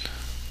second.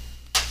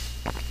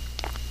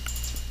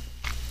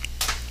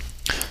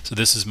 So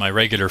this is my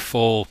regular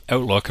full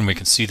Outlook, and we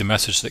can see the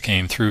message that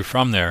came through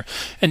from there.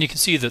 And you can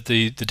see that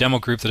the demo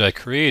group that I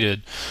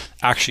created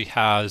actually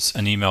has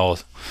an email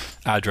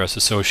address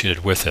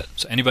associated with it.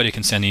 So anybody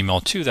can send email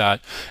to that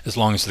as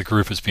long as the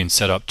group has been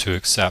set up to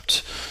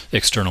accept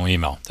external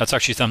email. That's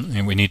actually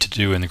something we need to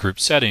do in the group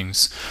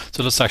settings.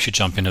 So let's actually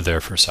jump into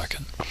there for a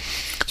second.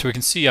 So we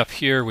can see up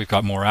here we've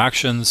got more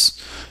actions.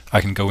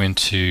 I can go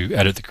into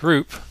edit the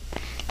group.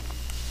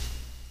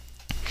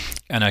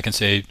 And I can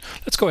say,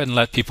 let's go ahead and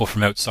let people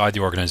from outside the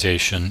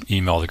organization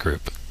email the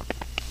group.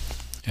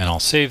 And I'll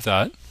save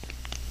that.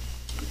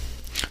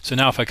 So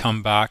now if I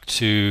come back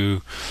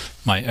to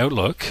my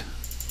Outlook,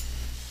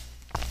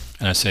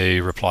 and I say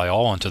reply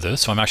all onto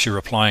this, so I'm actually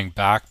replying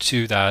back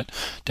to that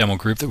demo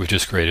group that we've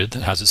just created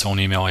that has its own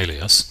email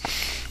alias.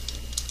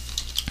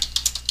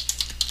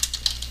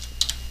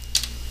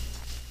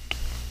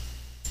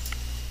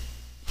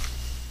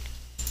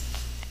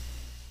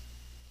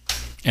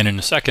 And in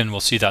a second, we'll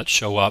see that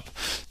show up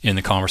in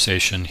the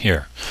conversation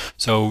here.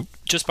 So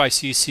just by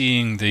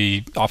CCing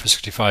the Office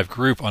 365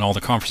 group on all the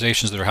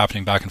conversations that are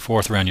happening back and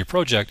forth around your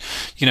project,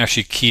 you can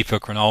actually keep a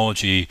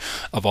chronology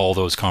of all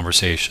those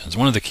conversations.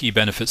 One of the key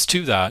benefits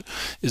to that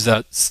is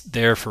that it's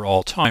there for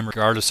all time,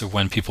 regardless of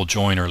when people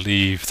join or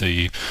leave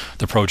the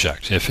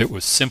project. If it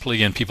was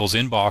simply in people's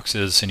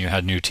inboxes and you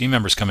had new team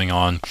members coming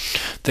on,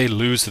 they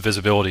lose the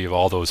visibility of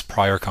all those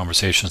prior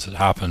conversations that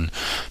happened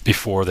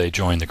before they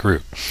join the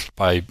group.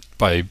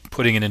 By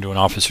putting it into an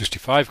Office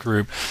 365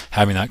 group,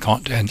 having that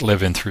content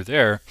live in through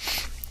there,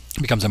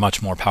 becomes a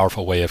much more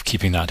powerful way of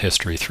keeping that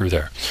history through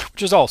there,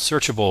 which is all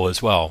searchable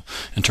as well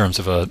in terms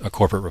of a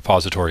corporate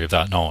repository of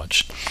that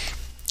knowledge.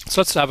 So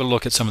let's have a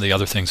look at some of the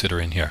other things that are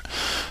in here.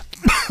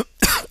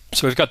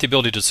 So we've got the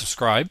ability to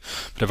subscribe,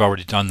 but I've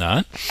already done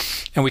that.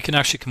 And we can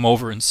actually come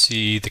over and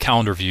see the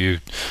calendar view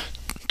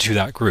to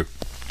that group.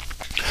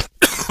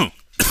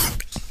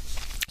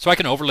 So I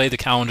can overlay the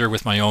calendar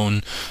with my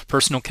own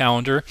personal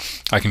calendar.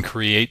 I can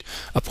create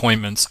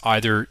appointments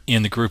either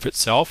in the group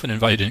itself and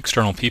invite in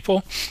external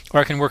people, or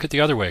I can work it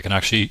the other way. I can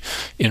actually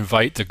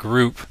invite the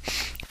group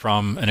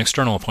from an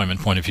external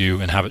appointment point of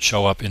view and have it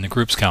show up in the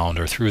group's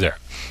calendar through there.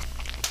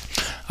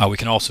 We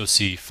can also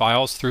see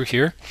files through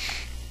here.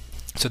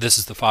 So this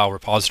is the file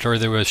repository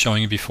that I was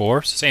showing you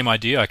before. Same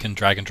idea, I can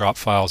drag and drop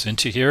files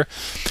into here,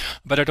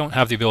 but I don't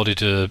have the ability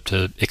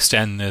to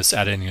extend this,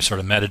 add any sort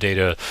of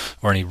metadata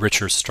or any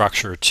richer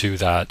structure to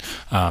that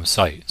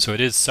site. So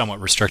it is somewhat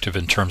restrictive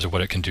in terms of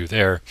what it can do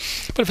there.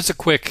 But if it's a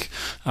quick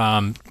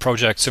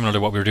project similar to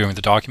what we were doing with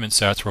the document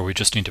sets, where we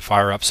just need to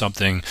fire up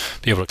something,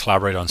 be able to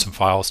collaborate on some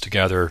files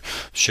together,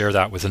 share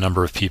that with a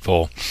number of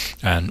people,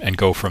 and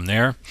go from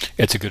there,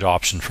 it's a good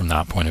option from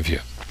that point of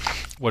view.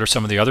 What are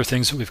some of the other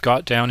things that we've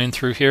got down in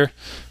through here?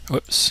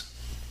 Whoops.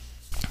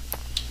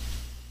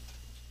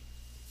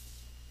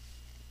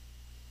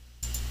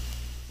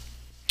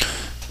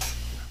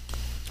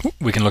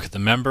 We can look at the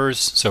members,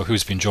 so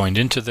who's been joined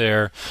into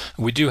there.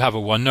 We do have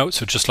a OneNote,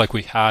 so just like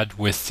we had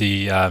with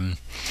the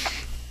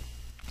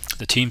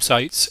team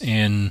sites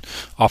in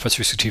Office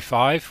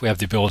 365, we have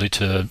the ability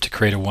to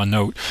create a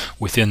OneNote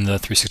within the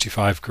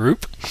 365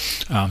 group.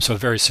 So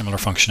very similar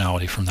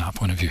functionality from that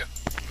point of view.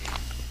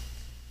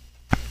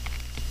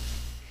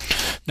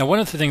 Now,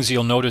 one of the things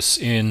you'll notice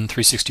in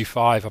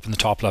 365 up in the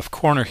top left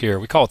corner here,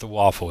 we call it the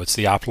waffle. It's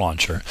the app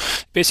launcher.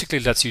 Basically,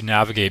 it lets you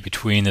navigate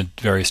between the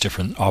various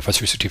different Office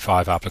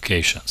 365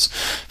 applications.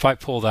 If I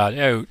pull that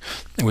out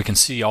And we can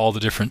see all the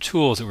different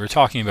tools that we were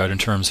talking about in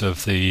terms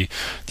of the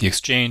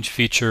Exchange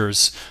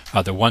features,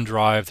 the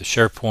OneDrive, the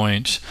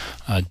SharePoint,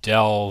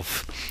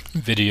 Delve,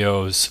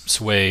 videos,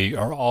 Sway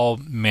are all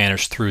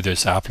managed through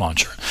this app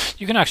launcher.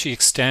 You can actually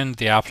extend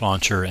the app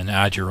launcher and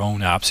add your own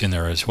apps in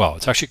there as well.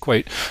 It's actually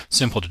quite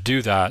simple to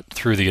do that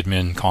through the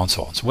admin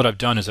console. So what I've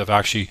done is I've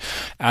actually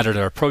added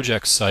our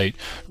project site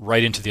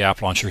right into the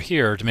app launcher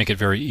here to make it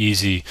very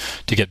easy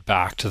to get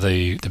back to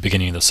the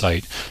beginning of the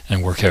site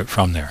and work out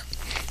from there.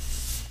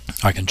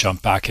 I can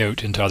jump back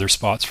out into other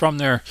spots from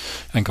there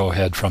and go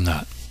ahead from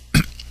that.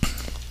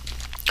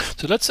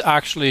 So let's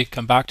actually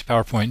come back to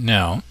PowerPoint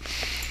now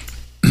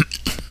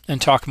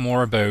and talk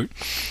more about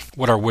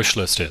what our wish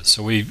list is.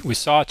 So we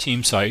saw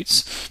team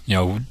sites,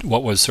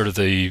 what was sort of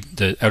the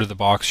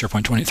out-of-the-box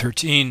SharePoint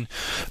 2013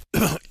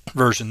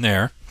 version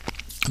there.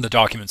 The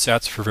document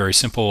sets for very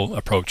simple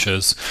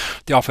approaches,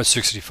 the Office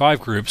 365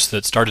 groups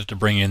that started to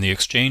bring in the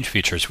Exchange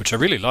features, which I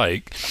really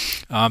like.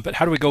 But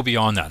how do we go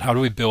beyond that? How do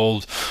we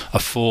build a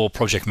full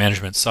project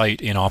management site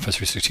in Office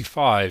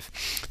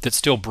 365 that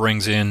still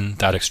brings in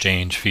that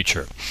Exchange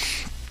feature?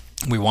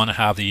 We want to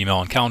have the email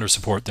and calendar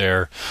support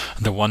there.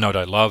 The OneNote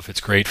I love,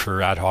 it's great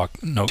for ad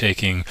hoc note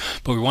taking,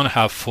 but we want to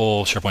have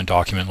full SharePoint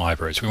document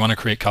libraries. We want to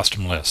create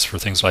custom lists for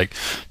things like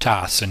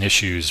tasks and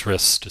issues,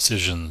 risks,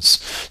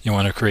 decisions. You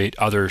want to create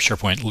other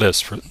SharePoint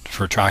lists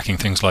for tracking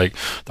things like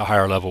the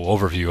higher level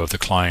overview of the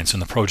clients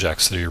and the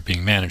projects that are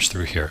being managed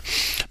through here.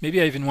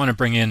 Maybe I even want to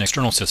bring in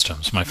external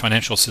systems, my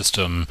financial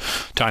system,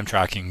 time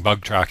tracking,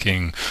 bug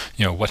tracking,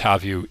 what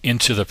have you,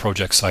 into the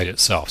project site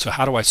itself. So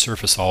how do I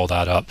surface all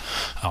that up?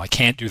 I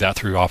can't do that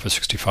through Office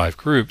 365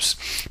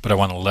 groups, but I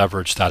want to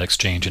leverage that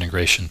Exchange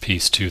integration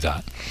piece to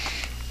that.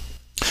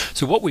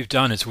 So what we've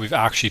done is we've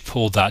actually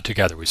pulled that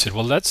together. We said,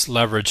 well, let's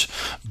leverage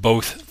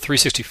both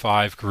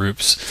 365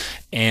 groups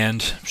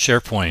and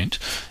SharePoint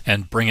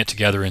and bring it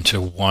together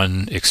into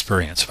one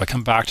experience. If I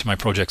come back to my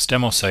project's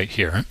demo site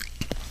here,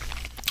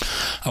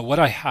 what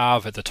I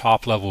have at the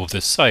top level of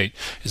this site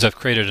is I've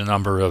created a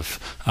number of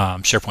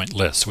SharePoint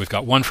lists. So we've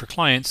got one for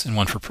clients and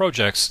one for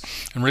projects,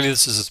 and really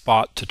this is a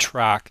spot to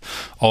track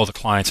all the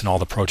clients and all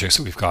the projects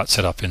that we've got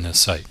set up in this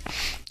site.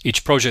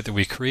 Each project that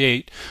we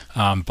create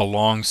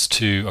belongs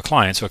to a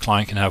client, so a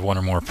client can have one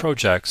or more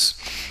projects,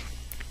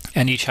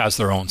 and each has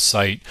their own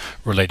site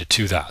related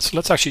to that. So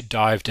let's actually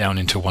dive down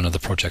into one of the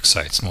project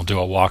sites, and we'll do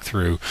a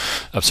walkthrough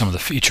of some of the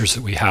features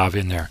that we have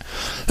in there.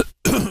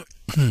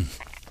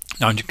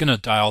 Now I'm going to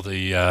dial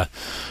the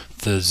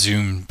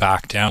zoom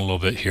back down a little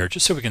bit here,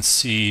 just so we can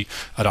see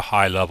at a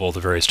high level the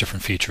various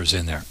different features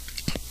in there.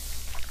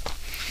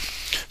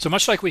 So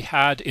much like we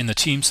had in the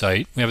team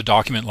site, we have a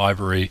document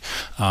library,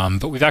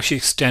 but we've actually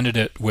extended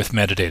it with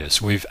metadata.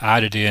 So we've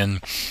added in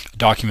a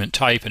document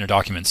type and a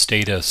document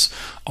status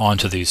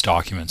onto these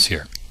documents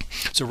here.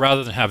 So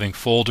rather than having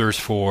folders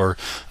for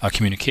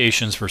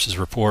communications versus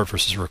report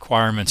versus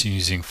requirements and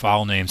using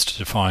file names to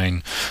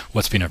define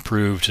what's been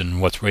approved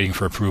and what's waiting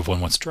for approval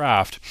and what's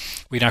draft,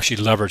 we can actually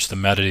leverage the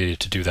metadata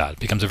to do that. It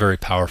becomes a very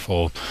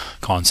powerful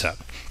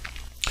concept.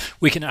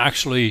 We can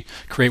actually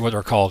create what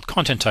are called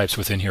content types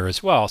within here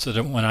as well, so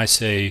that when I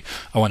say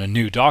I want a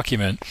new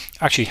document,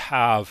 I actually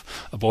have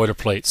a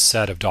boilerplate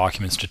set of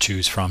documents to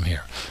choose from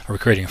here. Are we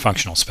creating a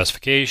functional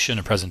specification,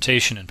 a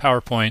presentation in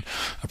PowerPoint,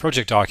 a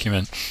project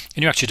document,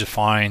 and you actually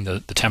define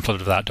the template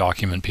of that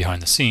document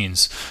behind the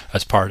scenes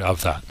as part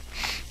of that.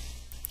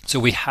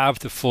 So we have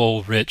the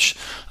full rich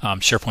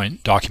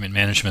SharePoint document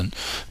management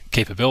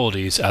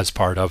capabilities as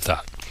part of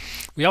that.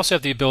 We also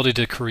have the ability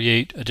to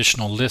create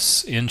additional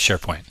lists in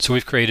SharePoint. So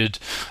we've created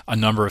a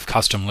number of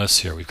custom lists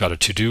here. We've got a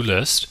to-do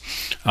list.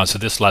 So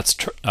this lets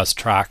us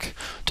track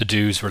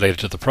to-dos related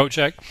to the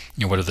project.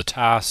 What are the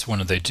tasks? When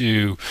do they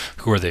do?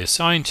 Who are they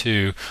assigned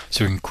to?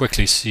 So we can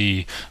quickly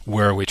see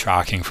where are we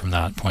tracking from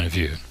that point of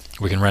view.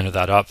 We can render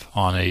that up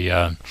on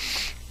a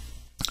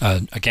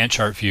Gantt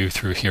chart view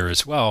through here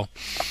as well.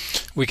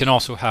 We can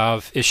also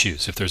have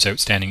issues. If there's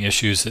outstanding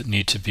issues that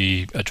need to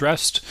be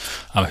addressed,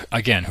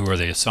 again, who are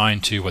they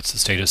assigned to? What's the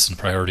status and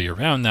priority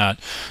around that?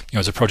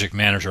 As a project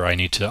manager, I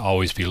need to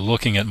always be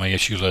looking at my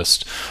issue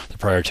list, the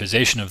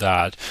prioritization of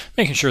that,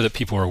 making sure that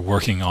people are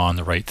working on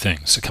the right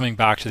things. So coming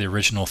back to the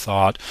original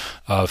thought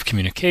of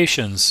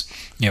communications,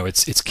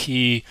 it's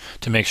key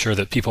to make sure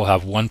that people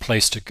have one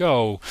place to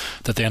go,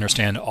 that they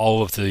understand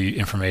all of the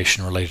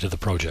information related to the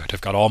project.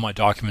 I've got all my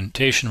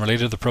documentation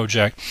related to the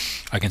project.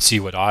 I can see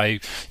what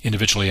I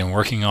individually am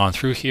working on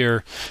through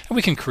here, and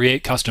we can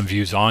create custom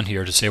views on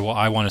here to say, well,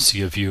 I want to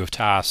see a view of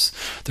tasks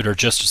that are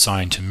just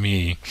assigned to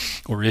me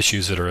or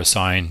issues that are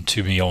assigned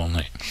to me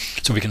only.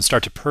 So we can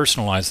start to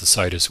personalize the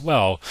site as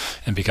well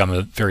and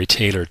become very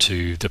tailored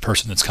to the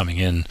person that's coming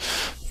in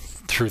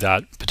through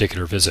that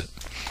particular visit.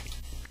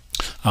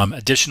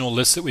 Additional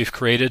lists that we've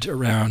created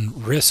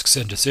around risks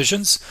and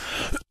decisions.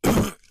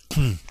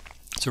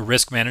 So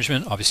risk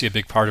management, obviously a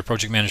big part of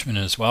project management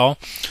as well.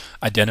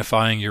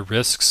 Identifying your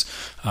risks,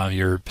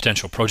 your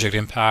potential project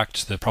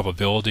impact, the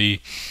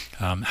probability,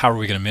 how are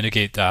we going to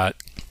mitigate that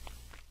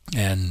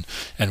and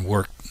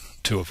work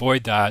to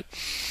avoid that.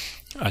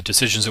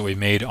 decisions that we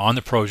made on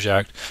the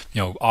project.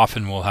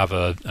 Often we'll have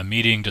a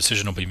meeting,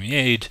 decision will be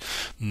made.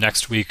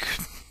 Next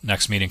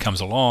meeting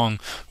comes along.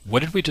 What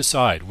did we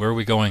decide? Where are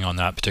we going on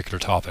that particular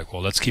topic?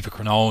 Well, let's keep a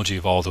chronology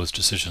of all those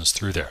decisions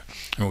through there.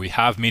 And we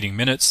have meeting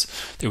minutes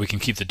that we can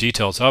keep the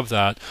details of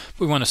that.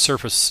 We want to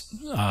surface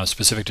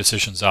specific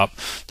decisions up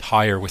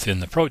higher within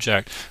the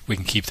project. We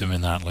can keep them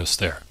in that list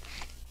there.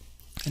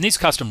 And these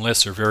custom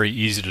lists are very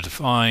easy to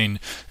define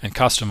and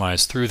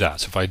customize through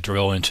that. So if I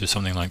drill into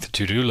something like the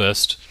to-do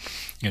list,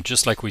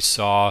 just like we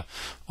saw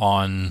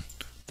on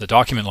the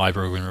document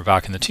library when we were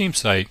back in the team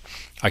site,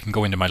 I can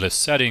go into my list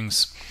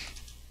settings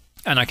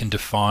and I can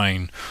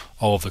define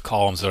all of the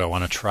columns that I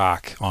want to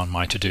track on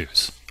my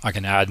to-dos. I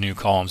can add new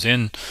columns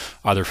in,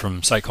 either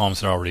from site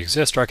columns that already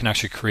exist, or I can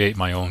actually create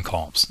my own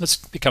columns. This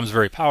becomes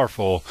very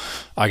powerful.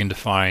 I can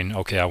define,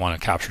 okay, I want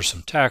to capture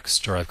some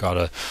text, or I've got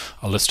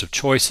a list of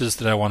choices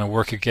that I want to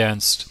work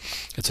against.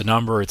 It's a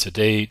number, it's a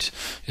date,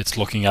 it's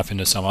looking up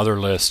into some other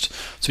list.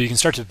 So you can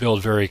start to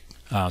build very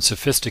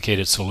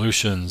sophisticated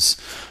solutions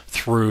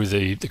through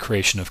the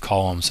creation of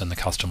columns and the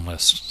custom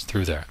lists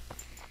through there.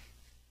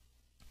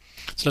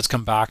 So let's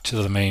come back to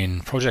the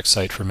main project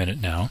site for a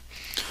minute now.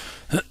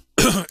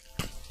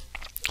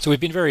 So we've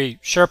been very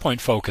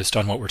SharePoint focused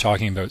on what we're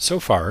talking about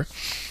so far.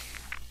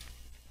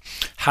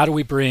 How do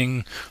we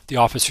bring the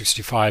Office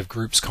 365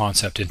 groups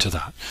concept into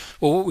that?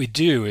 Well, what we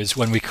do is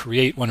when we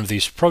create one of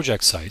these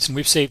project sites, and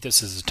we've saved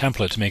this as a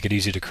template to make it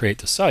easy to create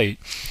the site,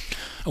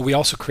 we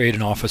also create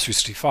an Office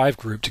 365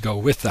 group to go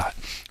with that.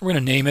 We're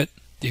going to name it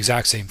the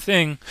exact same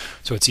thing,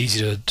 so it's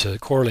easy to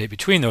correlate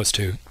between those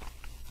two.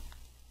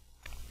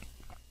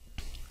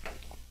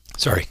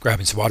 Sorry,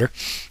 grabbing some water.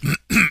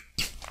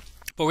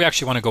 But we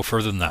actually want to go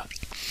further than that.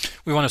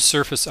 We want to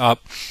surface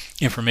up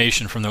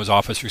information from those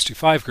Office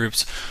 365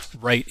 groups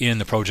right in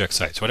the project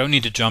site. So I don't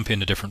need to jump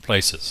into different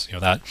places.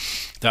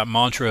 That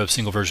mantra of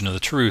single version of the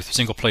truth,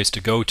 single place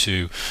to go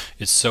to,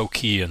 is so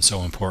key and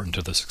so important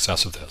to the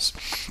success of this.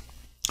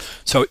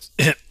 So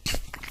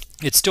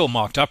it's still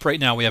mocked up right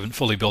now. We haven't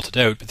fully built it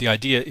out, but the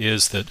idea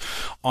is that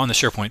on the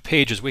SharePoint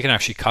pages, we can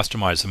actually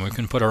customize them. We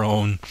can put our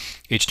own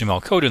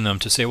HTML code in them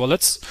to say, well,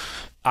 let's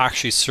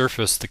actually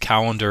surface the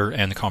calendar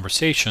and the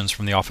conversations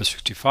from the Office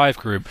 365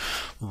 group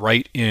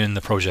right in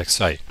the project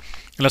site.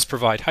 And let's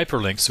provide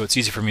hyperlinks so it's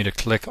easy for me to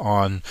click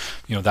on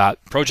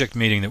that project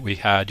meeting that we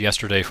had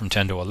yesterday from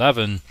 10 to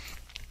 11.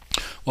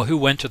 Well, who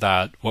went to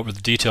that? What were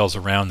the details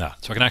around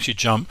that? So I can actually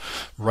jump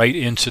right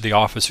into the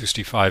Office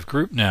 365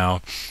 group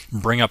now,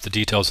 bring up the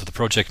details of the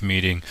project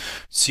meeting,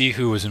 see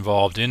who was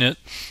involved in it,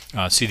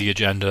 see the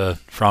agenda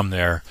from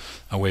there.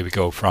 Away we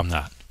go from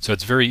that. So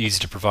it's very easy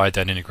to provide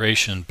that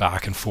integration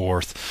back and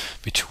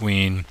forth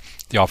between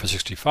the Office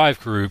 365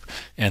 group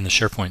and the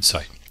SharePoint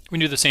site. We can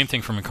do the same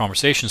thing from a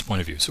conversations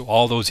point of view. So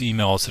all those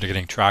emails that are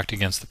getting tracked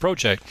against the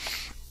project,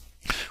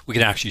 we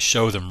can actually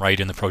show them right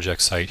in the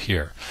project site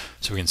here.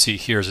 So we can see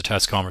here's a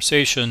test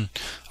conversation.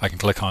 I can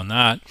click on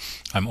that.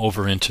 I'm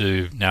over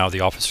into now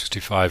the Office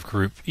 365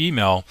 group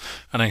email,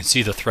 and I can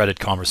see the threaded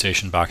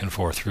conversation back and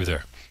forth through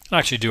there. And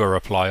actually do a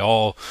reply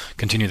all,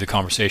 continue the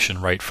conversation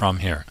right from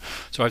here.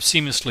 So I've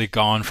seamlessly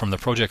gone from the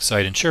project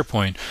site in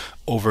SharePoint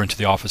over into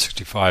the Office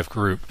 365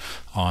 group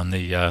on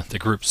the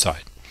group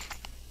side.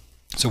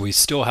 So we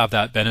still have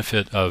that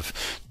benefit of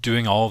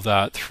doing all of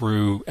that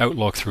through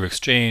Outlook, through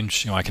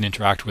Exchange. I can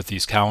interact with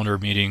these calendar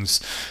meetings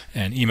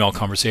and email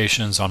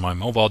conversations on my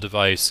mobile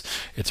device.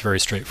 It's very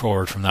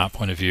straightforward from that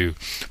point of view,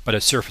 but I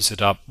surface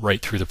it up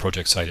right through the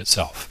project site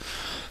itself.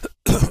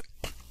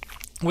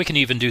 We can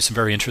even do some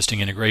very interesting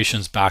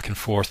integrations back and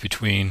forth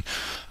between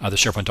the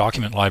SharePoint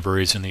document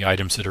libraries and the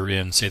items that are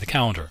in, say, the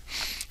calendar.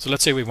 So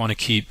let's say we want to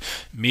keep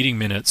meeting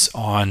minutes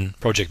on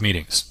project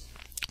meetings.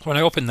 When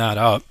I open that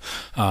up,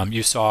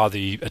 you saw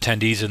the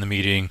attendees in the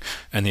meeting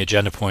and the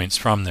agenda points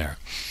from there.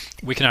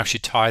 We can actually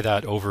tie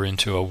that over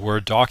into a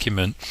Word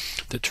document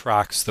that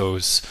tracks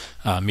those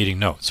meeting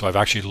notes. So I've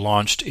actually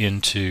launched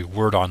into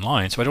Word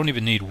Online, so I don't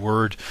even need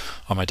Word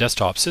on my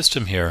desktop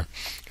system here,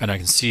 and I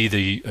can see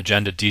the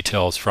agenda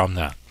details from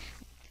that.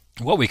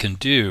 What we can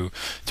do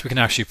is we can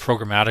actually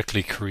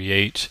programmatically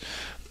create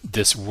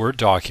this Word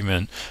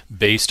document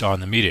based on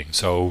the meeting.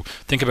 So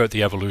think about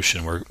the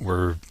evolution.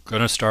 We're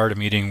going to start a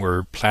meeting.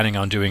 We're planning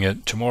on doing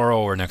it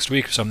tomorrow or next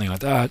week or something like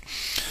that.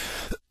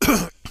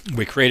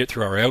 We create it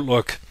through our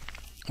Outlook.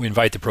 We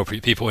invite the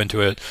appropriate people into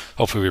it.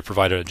 Hopefully we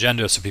provide an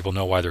agenda so people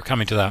know why they're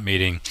coming to that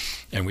meeting,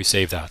 and we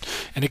save that.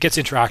 And it gets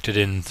interacted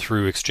in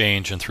through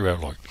Exchange and through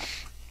Outlook.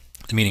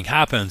 The meeting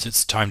happens,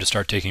 it's time to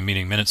start taking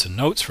meeting minutes and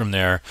notes from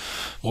there.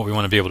 What we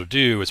want to be able to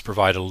do is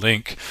provide a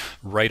link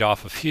right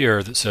off of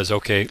here that says,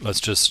 okay,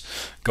 let's just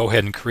go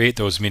ahead and create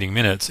those meeting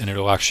minutes, and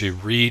it'll actually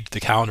read the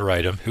calendar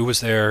item, who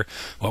was there,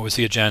 what was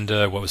the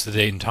agenda, what was the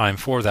date and time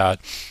for that,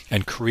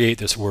 and create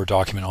this Word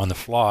document on the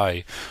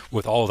fly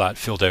with all of that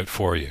filled out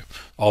for you.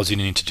 All you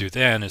need to do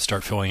then is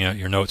start filling out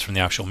your notes from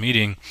the actual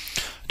meeting,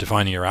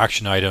 defining your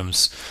action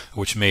items,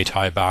 which may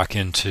tie back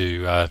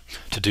into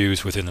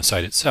to-dos within the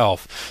site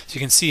itself. So you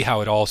can see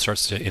how it all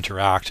starts to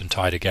interact and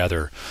tie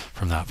together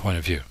from that point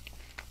of view.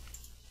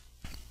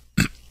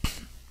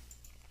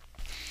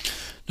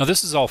 Now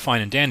this is all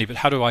fine and dandy, but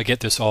how do I get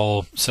this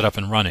all set up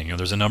and running?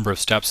 There's a number of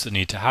steps that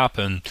need to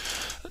happen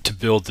to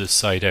build this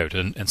site out,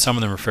 and some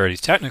of them are fairly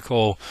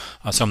technical.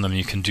 Some of them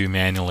you can do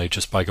manually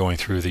just by going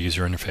through the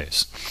user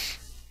interface.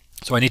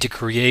 So I need to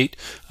create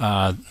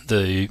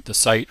the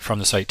site from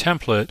the site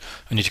template.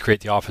 I need to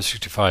create the Office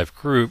 365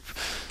 group,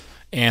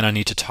 and I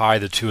need to tie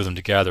the two of them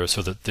together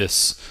so that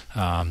this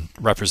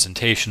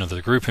representation of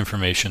the group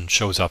information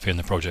shows up in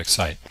the project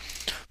site.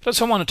 But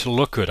I want it to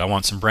look good. I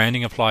want some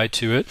branding applied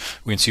to it.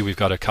 We can see we've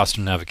got a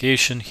custom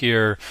navigation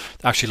here.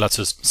 It actually lets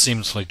us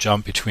seamlessly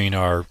jump between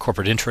our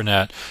corporate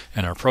intranet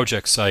and our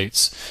project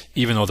sites.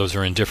 Even though those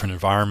are in different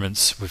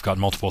environments, we've got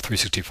multiple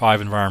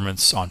 365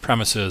 environments on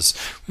premises.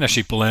 We can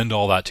actually blend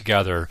all that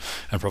together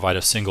and provide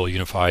a single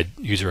unified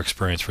user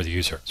experience for the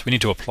user. So we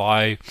need to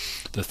apply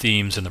the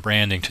themes and the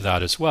branding to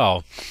that as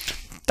well.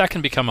 That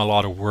can become a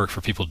lot of work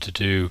for people to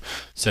do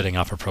setting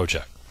up a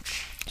project.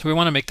 So we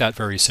want to make that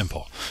very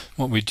simple.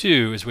 What we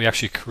do is we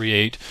actually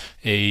create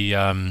a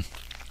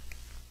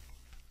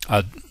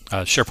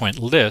SharePoint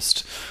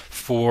list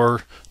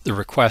for the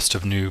request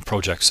of new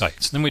project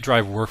sites. And then we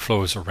drive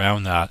workflows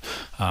around that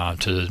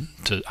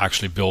to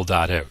actually build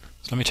that out.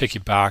 So let me take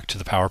you back to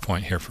the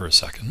PowerPoint here for a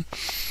second.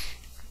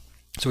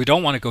 So we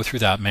don't want to go through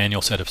that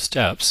manual set of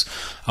steps,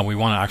 and we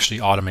want to actually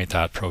automate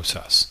that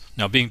process.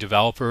 Now, being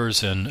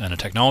developers and a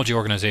technology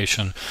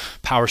organization,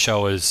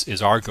 PowerShell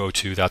is our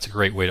go-to. That's a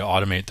great way to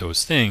automate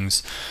those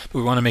things. But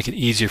we want to make it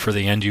easier for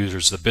the end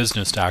users, the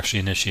business, to actually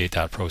initiate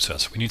that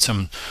process. We need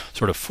some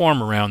sort of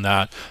form around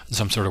that and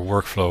some sort of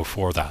workflow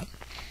for that.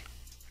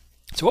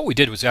 So what we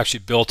did was we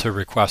actually built a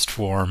request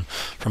form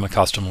from a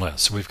custom list.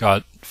 So we've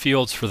got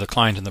fields for the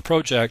client in the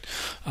project,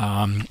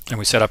 and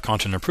we set up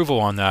content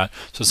approval on that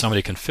so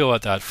somebody can fill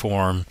out that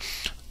form.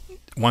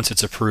 Once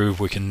it's approved,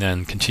 we can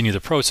then continue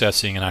the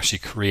processing and actually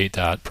create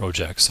that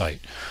project site.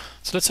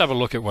 So let's have a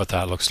look at what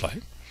that looks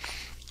like.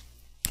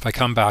 If I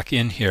come back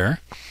in here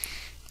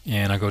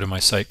and I go to my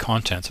site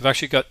contents, I've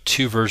actually got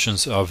two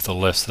versions of the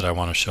list that I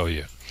want to show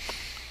you.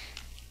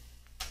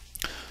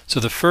 So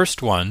the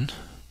first one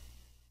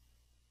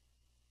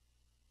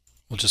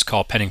we'll just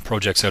call pending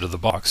projects out of the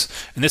box.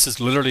 And this is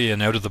literally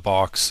an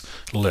out-of-the-box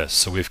list.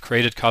 So we've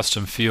created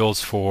custom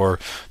fields for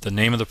the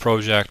name of the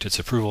project, its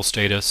approval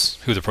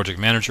status, who the project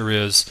manager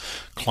is,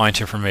 client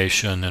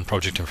information, and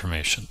project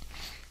information.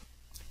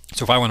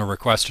 So if I want to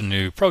request a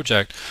new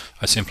project,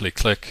 I simply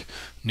click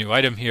New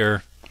Item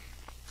here,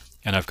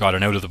 and I've got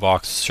an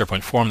out-of-the-box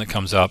SharePoint form that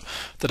comes up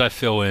that I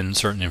fill in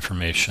certain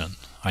information.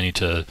 I need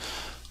to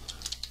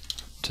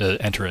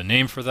enter a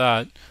name for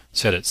that,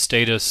 set its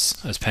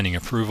status as pending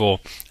approval.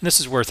 And this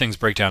is where things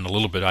break down a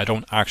little bit. I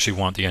don't actually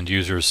want the end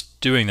users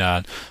doing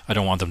that. I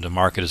don't want them to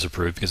mark it as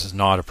approved because it's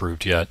not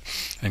approved yet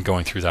and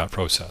going through that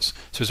process.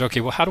 So it's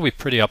okay, well, how do we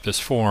pretty up this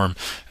form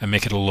and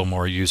make it a little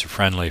more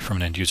user-friendly from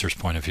an end user's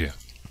point of view?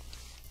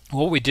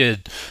 What we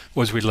did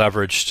was we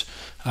leveraged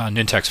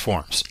Nintex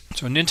Forms.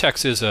 So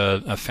Nintex is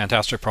a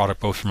fantastic product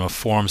both from a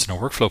forms and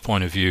a workflow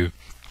point of view,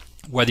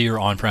 whether you're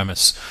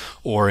on-premise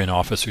or in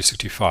Office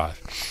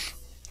 365.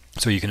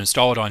 So you can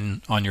install it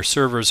on your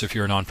servers if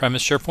you're an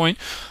on-premise SharePoint.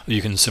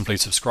 You can simply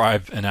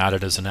subscribe and add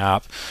it as an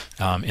app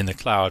in the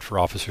cloud for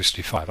Office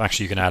 365.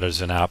 Actually, you can add it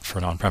as an app for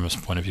an on-premise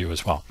point of view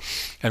as well.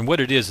 And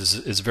what it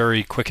is a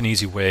very quick and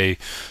easy way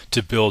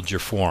to build your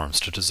forms,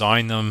 to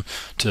design them,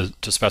 to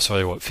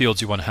specify what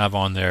fields you want to have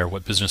on there,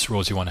 what business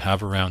rules you want to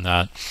have around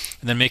that,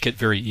 and then make it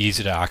very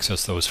easy to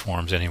access those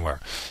forms anywhere.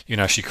 You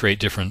can actually create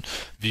different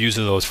views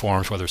of those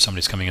forms, whether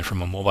somebody's coming in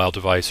from a mobile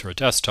device or a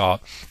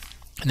desktop.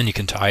 And then you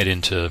can tie it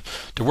into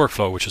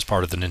workflow, which is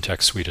part of the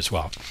Nintex suite as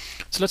well.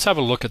 So let's have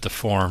a look at the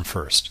form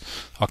first.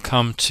 I'll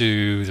come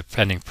to the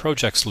pending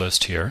projects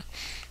list here.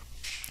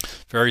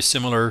 Very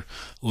similar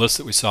list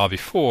that we saw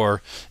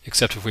before,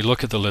 except if we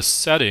look at the list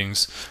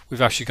settings,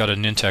 we've actually got a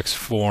Nintex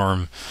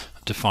form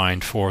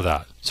defined for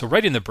that. So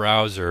right in the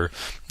browser,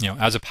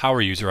 as a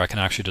power user, I can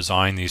actually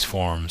design these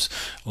forms,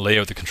 lay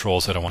out the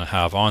controls that I want to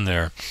have on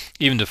there,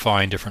 even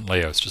define different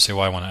layouts to say,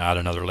 well, I want to add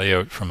another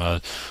layout from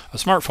a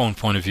smartphone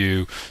point of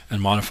view and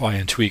modify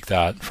and tweak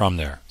that from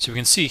there. So we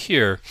can see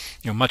here,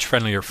 much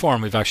friendlier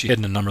form. We've actually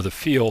hidden a number of the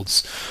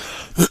fields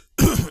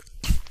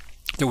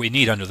that we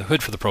need under the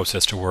hood for the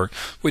process to work.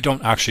 We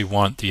don't actually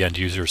want the end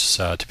users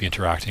to be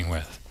interacting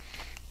with.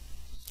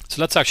 So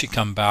let's actually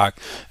come back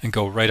and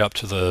go right up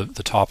to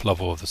the top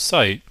level of the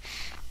site.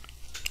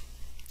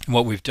 And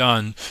what we've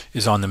done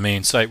is on the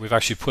main site, we've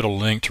actually put a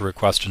link to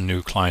request a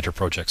new client or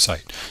project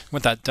site.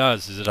 What that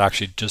does is it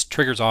actually just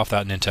triggers off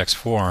that Nintex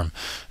form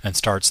and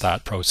starts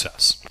that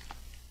process.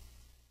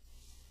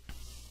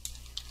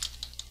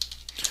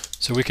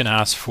 So we can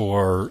ask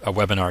for a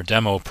webinar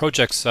demo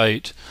project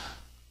site,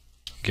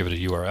 give it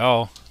a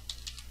URL.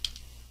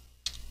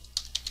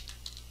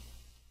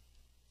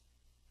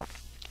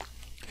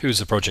 Who's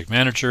the project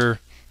manager?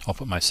 I'll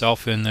put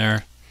myself in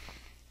there.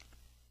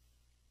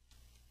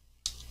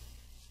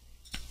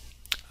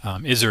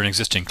 Is there an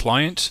existing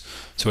client?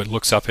 So it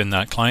looks up in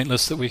that client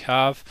list that we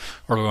have,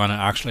 or do we want to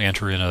actually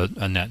enter in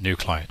a net new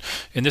client?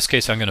 In this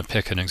case, I'm going to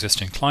pick an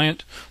existing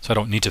client, so I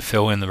don't need to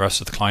fill in the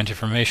rest of the client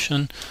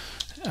information.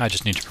 I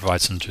just need to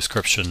provide some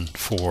description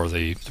for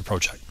the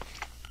project.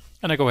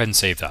 And I go ahead and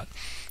save that.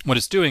 What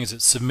it's doing is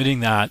it's submitting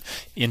that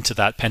into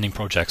that pending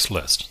projects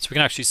list. So we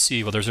can actually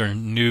see, well, there's a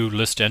new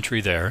list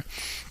entry there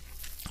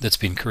that's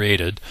been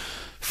created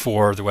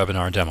for the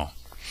webinar demo.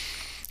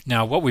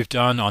 Now, what we've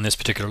done on this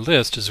particular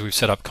list is we've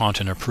set up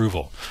content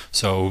approval.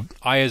 So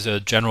I, as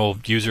a general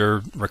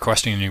user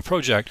requesting a new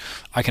project,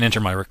 I can enter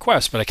my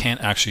request, but I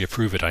can't actually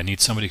approve it. I need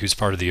somebody who's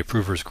part of the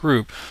approvers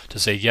group to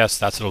say, yes,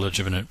 that's a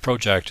legitimate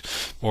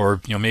project,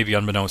 or maybe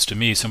unbeknownst to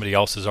me, somebody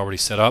else has already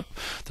set up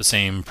the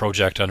same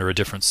project under a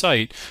different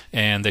site,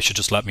 and they should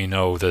just let me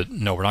know that,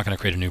 no, we're not going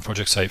to create a new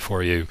project site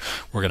for you.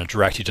 We're going to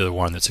direct you to the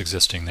one that's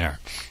existing there.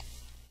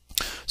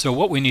 So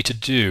what we need to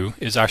do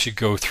is actually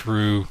go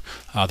through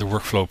the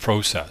workflow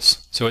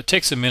process. So it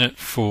takes a minute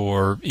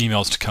for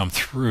emails to come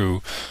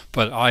through,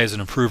 but I, as an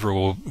approver,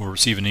 will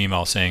receive an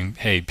email saying,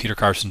 hey, Peter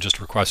Carson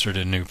just requested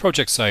a new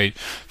project site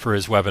for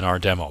his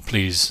webinar demo.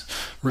 Please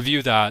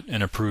review that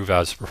and approve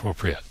as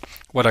appropriate.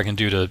 What I can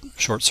do to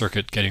short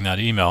circuit getting that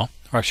email,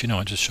 or actually no,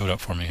 it just showed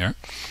up for me here.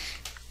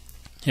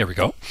 Here we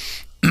go.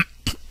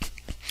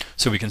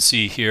 So we can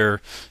see here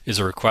is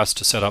a request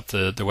to set up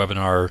the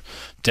webinar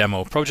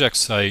demo project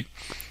site,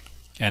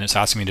 and it's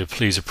asking me to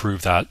please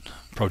approve that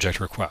project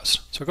request.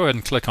 So go ahead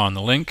and click on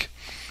the link.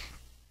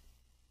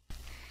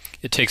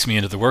 It takes me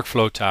into the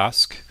workflow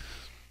task.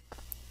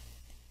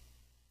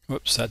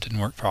 Whoops, that didn't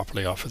work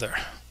properly off of there.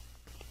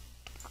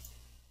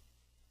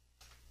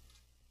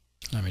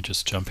 Let me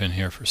just jump in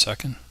here for a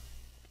second.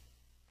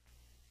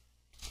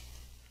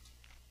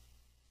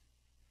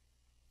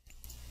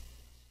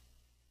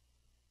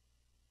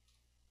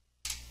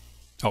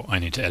 Oh, I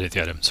need to edit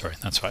the item. Sorry,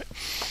 that's right.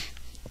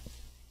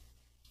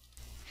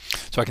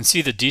 So I can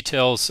see the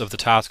details of the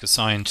task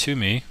assigned to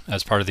me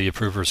as part of the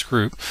approvers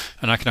group,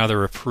 and I can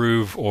either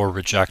approve or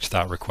reject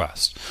that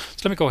request.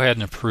 So let me go ahead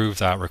and approve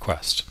that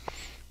request.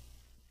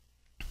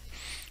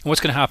 And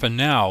what's going to happen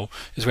now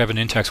is we have an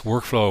in-text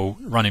workflow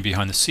running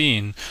behind the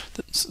scene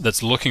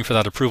that's looking for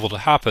that approval to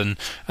happen,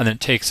 and then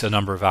it takes a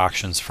number of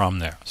actions from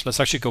there. So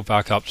let's actually go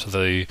back up to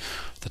the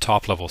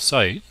top level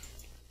site.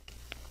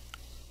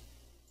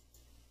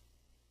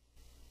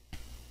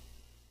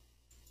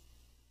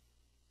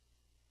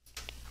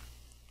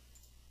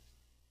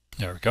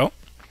 There we go.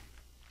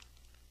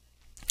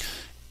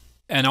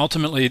 And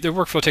ultimately, the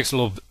workflow takes a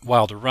little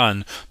while to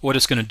run. What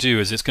it's going to do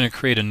is it's going to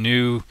create a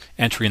new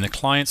entry in the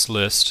clients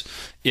list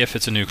if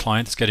it's a new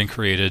client that's getting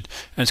created,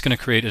 and it's going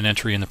to create an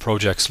entry in the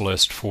projects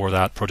list for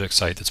that project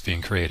site that's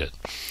being created.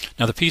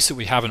 Now, the piece that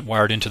we haven't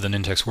wired into the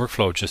Nintex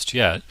workflow just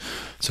yet,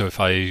 so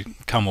if I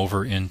come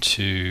over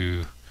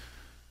into,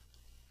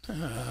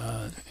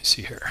 let me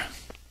see here,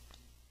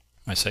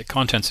 I say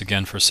contents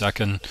again for a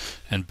second,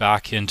 and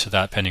back into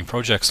that pending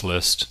projects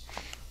list.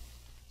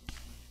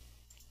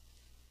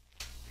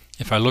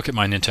 If I look at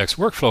my Nintex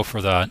workflow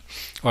for that,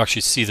 I'll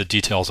actually see the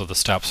details of the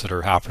steps that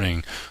are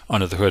happening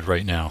under the hood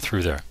right now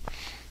through there.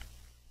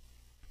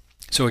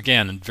 So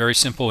again, a very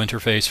simple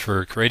interface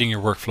for creating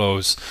your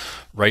workflows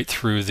right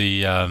through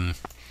the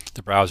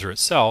browser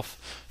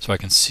itself. So I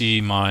can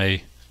see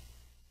my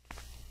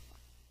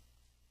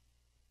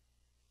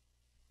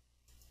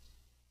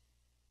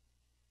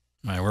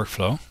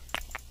workflow.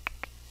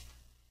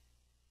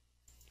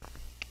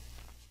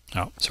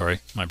 Oh,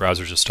 sorry, my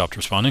browser just stopped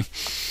responding.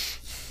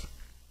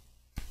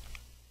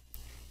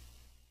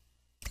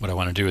 What I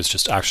want to do is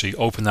just actually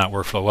open that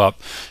workflow up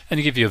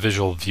and give you a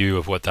visual view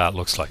of what that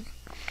looks like.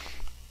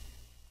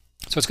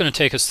 So it's going to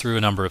take us through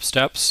a number of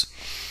steps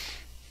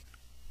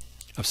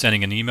of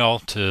sending an email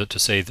to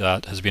say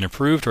that has been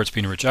approved or it's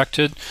been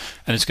rejected,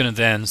 and it's going to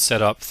then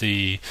set up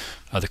the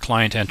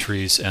client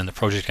entries and the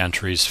project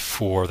entries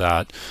for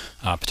that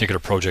particular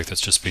project that's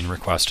just been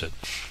requested.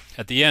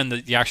 At the end,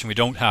 the action we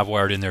don't have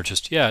wired in there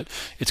just yet,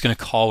 it's going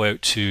to call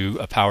out to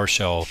a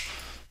PowerShell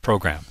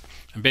program.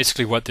 And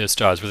basically what this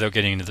does, without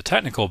getting into the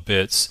technical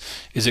bits,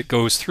 is it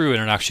goes through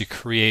and it actually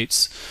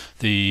creates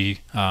the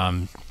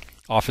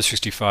Office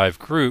 365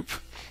 group.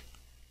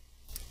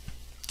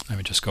 Let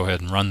me just go ahead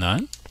and run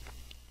that.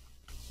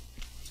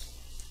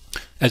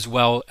 As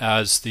well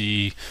as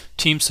the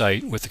team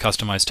site with the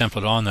customized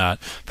template on that,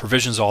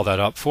 provisions all that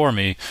up for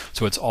me,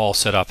 so it's all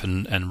set up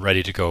and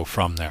ready to go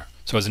from there.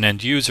 So as an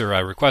end user, I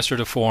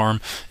requested a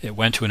form, it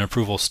went to an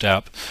approval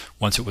step.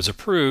 Once it was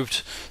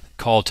approved,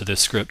 called to this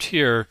script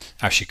here,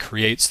 actually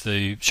creates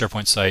the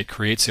SharePoint site,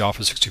 creates the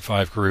Office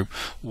 365 group,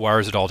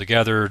 wires it all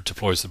together,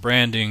 deploys the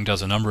branding,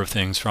 does a number of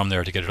things from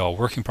there to get it all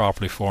working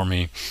properly for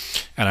me,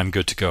 and I'm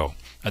good to go.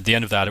 At the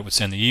end of that, it would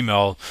send the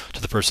email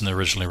to the person that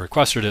originally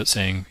requested it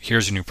saying,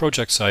 here's your new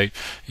project site,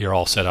 you're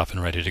all set up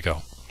and ready to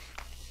go.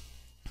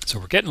 So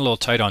we're getting a little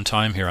tight on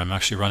time here. I'm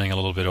actually running a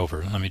little bit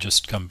over. Let me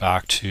just come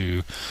back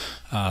to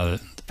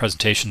the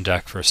presentation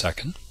deck for a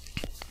second.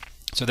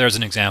 So there's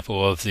an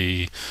example of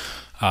the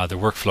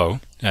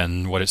workflow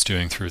and what it's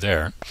doing through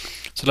there.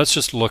 So let's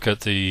just look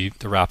at the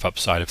wrap-up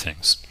side of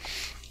things.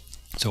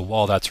 So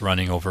while that's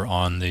running over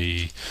on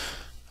the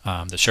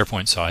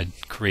SharePoint side,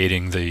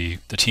 creating the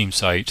team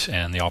site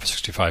and the Office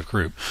 365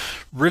 group,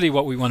 really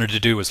what we wanted to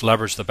do was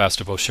leverage the best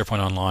of both SharePoint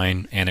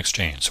Online and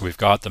Exchange. So we've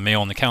got the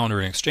mail and the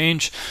calendar in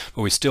Exchange,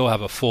 but we still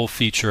have a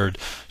full-featured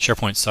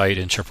SharePoint site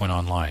in SharePoint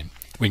Online.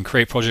 We can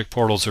create project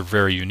portals that are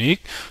very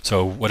unique.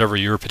 So whatever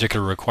your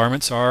particular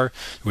requirements are,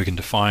 we can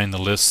define the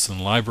lists and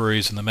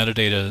libraries and the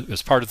metadata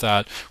as part of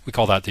that. We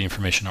call that the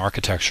information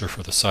architecture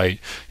for the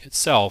site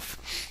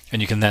itself.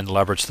 And you can then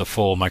leverage the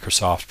full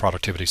Microsoft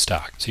productivity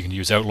stack. So you can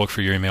use Outlook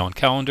for your email and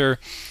calendar.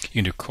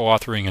 You can do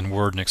co-authoring in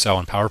Word and Excel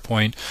and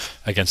PowerPoint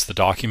against the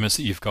documents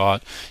that you've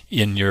got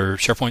in your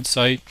SharePoint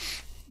site.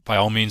 By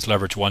all means,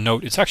 leverage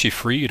OneNote. It's actually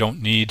free. You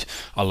don't need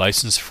a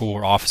license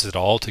for Office at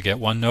all to get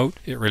OneNote.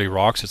 It really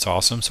rocks. It's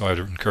awesome. So I'd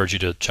encourage you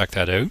to check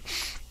that out.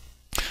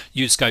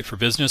 Use Skype for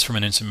Business from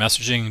an instant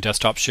messaging,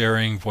 desktop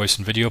sharing, voice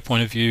and video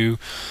point of view.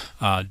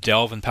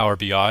 Delve and Power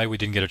BI we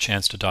didn't get a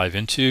chance to dive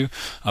into,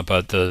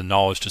 but the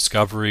knowledge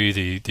discovery,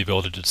 the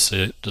ability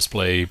to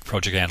display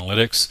project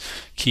analytics,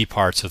 key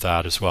parts of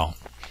that as well.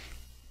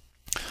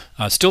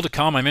 Still to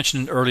come, I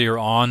mentioned earlier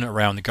on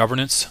around the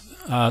governance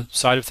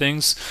side of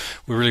things.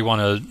 We really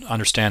want to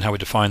understand how we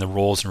define the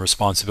roles and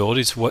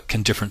responsibilities. What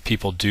can different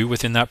people do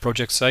within that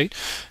project site?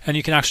 And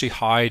you can actually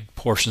hide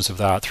portions of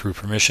that through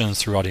permissions,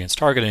 through audience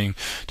targeting,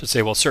 to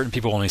say, well, certain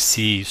people only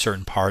see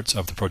certain parts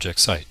of the project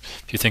site.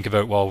 If you think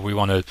about, well, we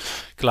want to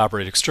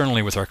collaborate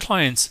externally with our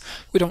clients,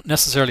 we don't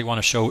necessarily want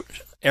to show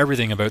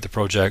everything about the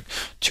project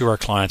to our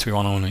clients. We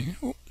want to only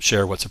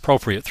share what's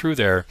appropriate through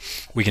there.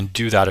 We can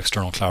do that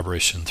external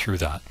collaboration through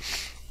that.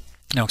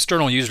 Now,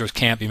 external users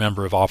can't be a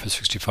member of Office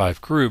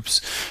 365 groups.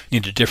 You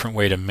need a different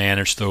way to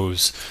manage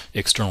those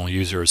external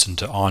users and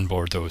to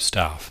onboard those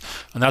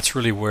staff. And that's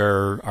really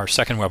where our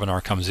second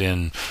webinar comes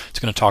in. It's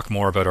going to talk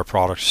more about our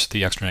products,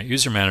 the Extranet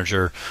User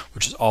Manager,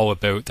 which is all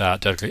about that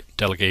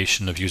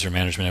delegation of user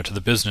management out to the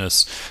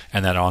business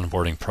and that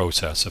onboarding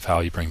process of how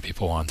you bring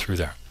people on through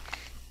there.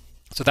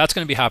 So that's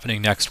going to be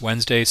happening next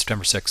Wednesday,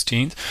 September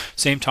 16th.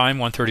 Same time,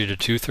 1:30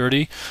 to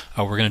 2:30.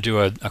 We're going to do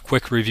a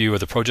quick review of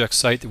the project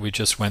site that we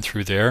just went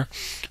through there,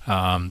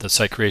 the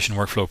site creation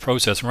workflow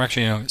process. And we're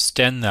actually going to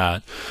extend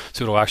that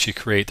so it'll actually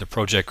create the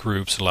project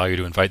groups, allow you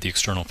to invite the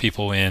external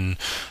people in,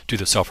 do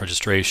the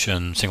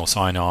self-registration, single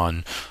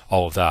sign-on,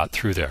 all of that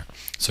through there.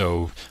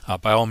 So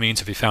by all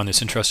means, if you found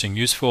this interesting,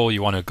 useful,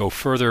 you want to go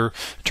further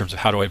in terms of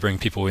how do I bring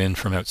people in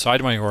from outside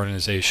of my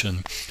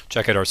organization,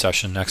 check out our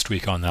session next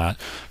week on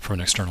that from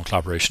an external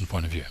collaboration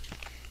point of view.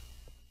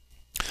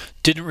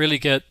 Didn't really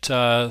get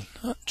a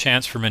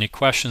chance for many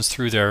questions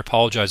through there.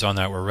 Apologize on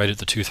that. We're right at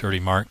the 2:30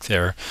 mark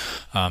there.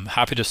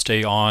 Happy to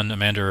stay on,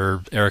 Amanda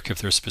or Eric, if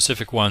there's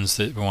specific ones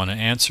that we want to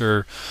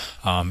answer.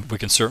 We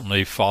can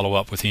certainly follow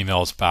up with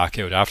emails back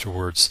out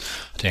afterwards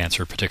to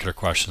answer particular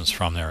questions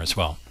from there as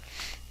well.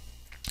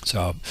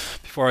 So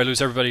before I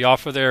lose everybody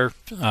off of there,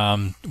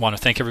 I want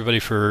to thank everybody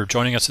for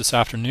joining us this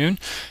afternoon,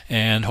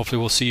 and hopefully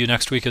we'll see you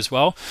next week as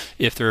well.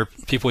 If there are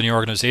people in your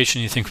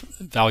organization you think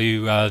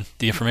value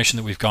the information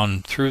that we've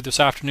gone through this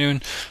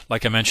afternoon,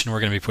 like I mentioned, we're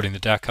going to be putting the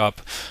deck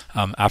up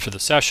after the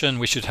session.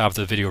 We should have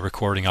the video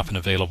recording up and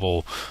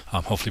available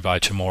hopefully by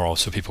tomorrow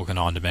so people can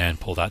on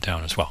demand pull that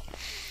down as well.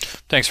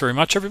 Thanks very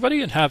much,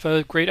 everybody, and have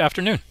a great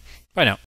afternoon. Bye now.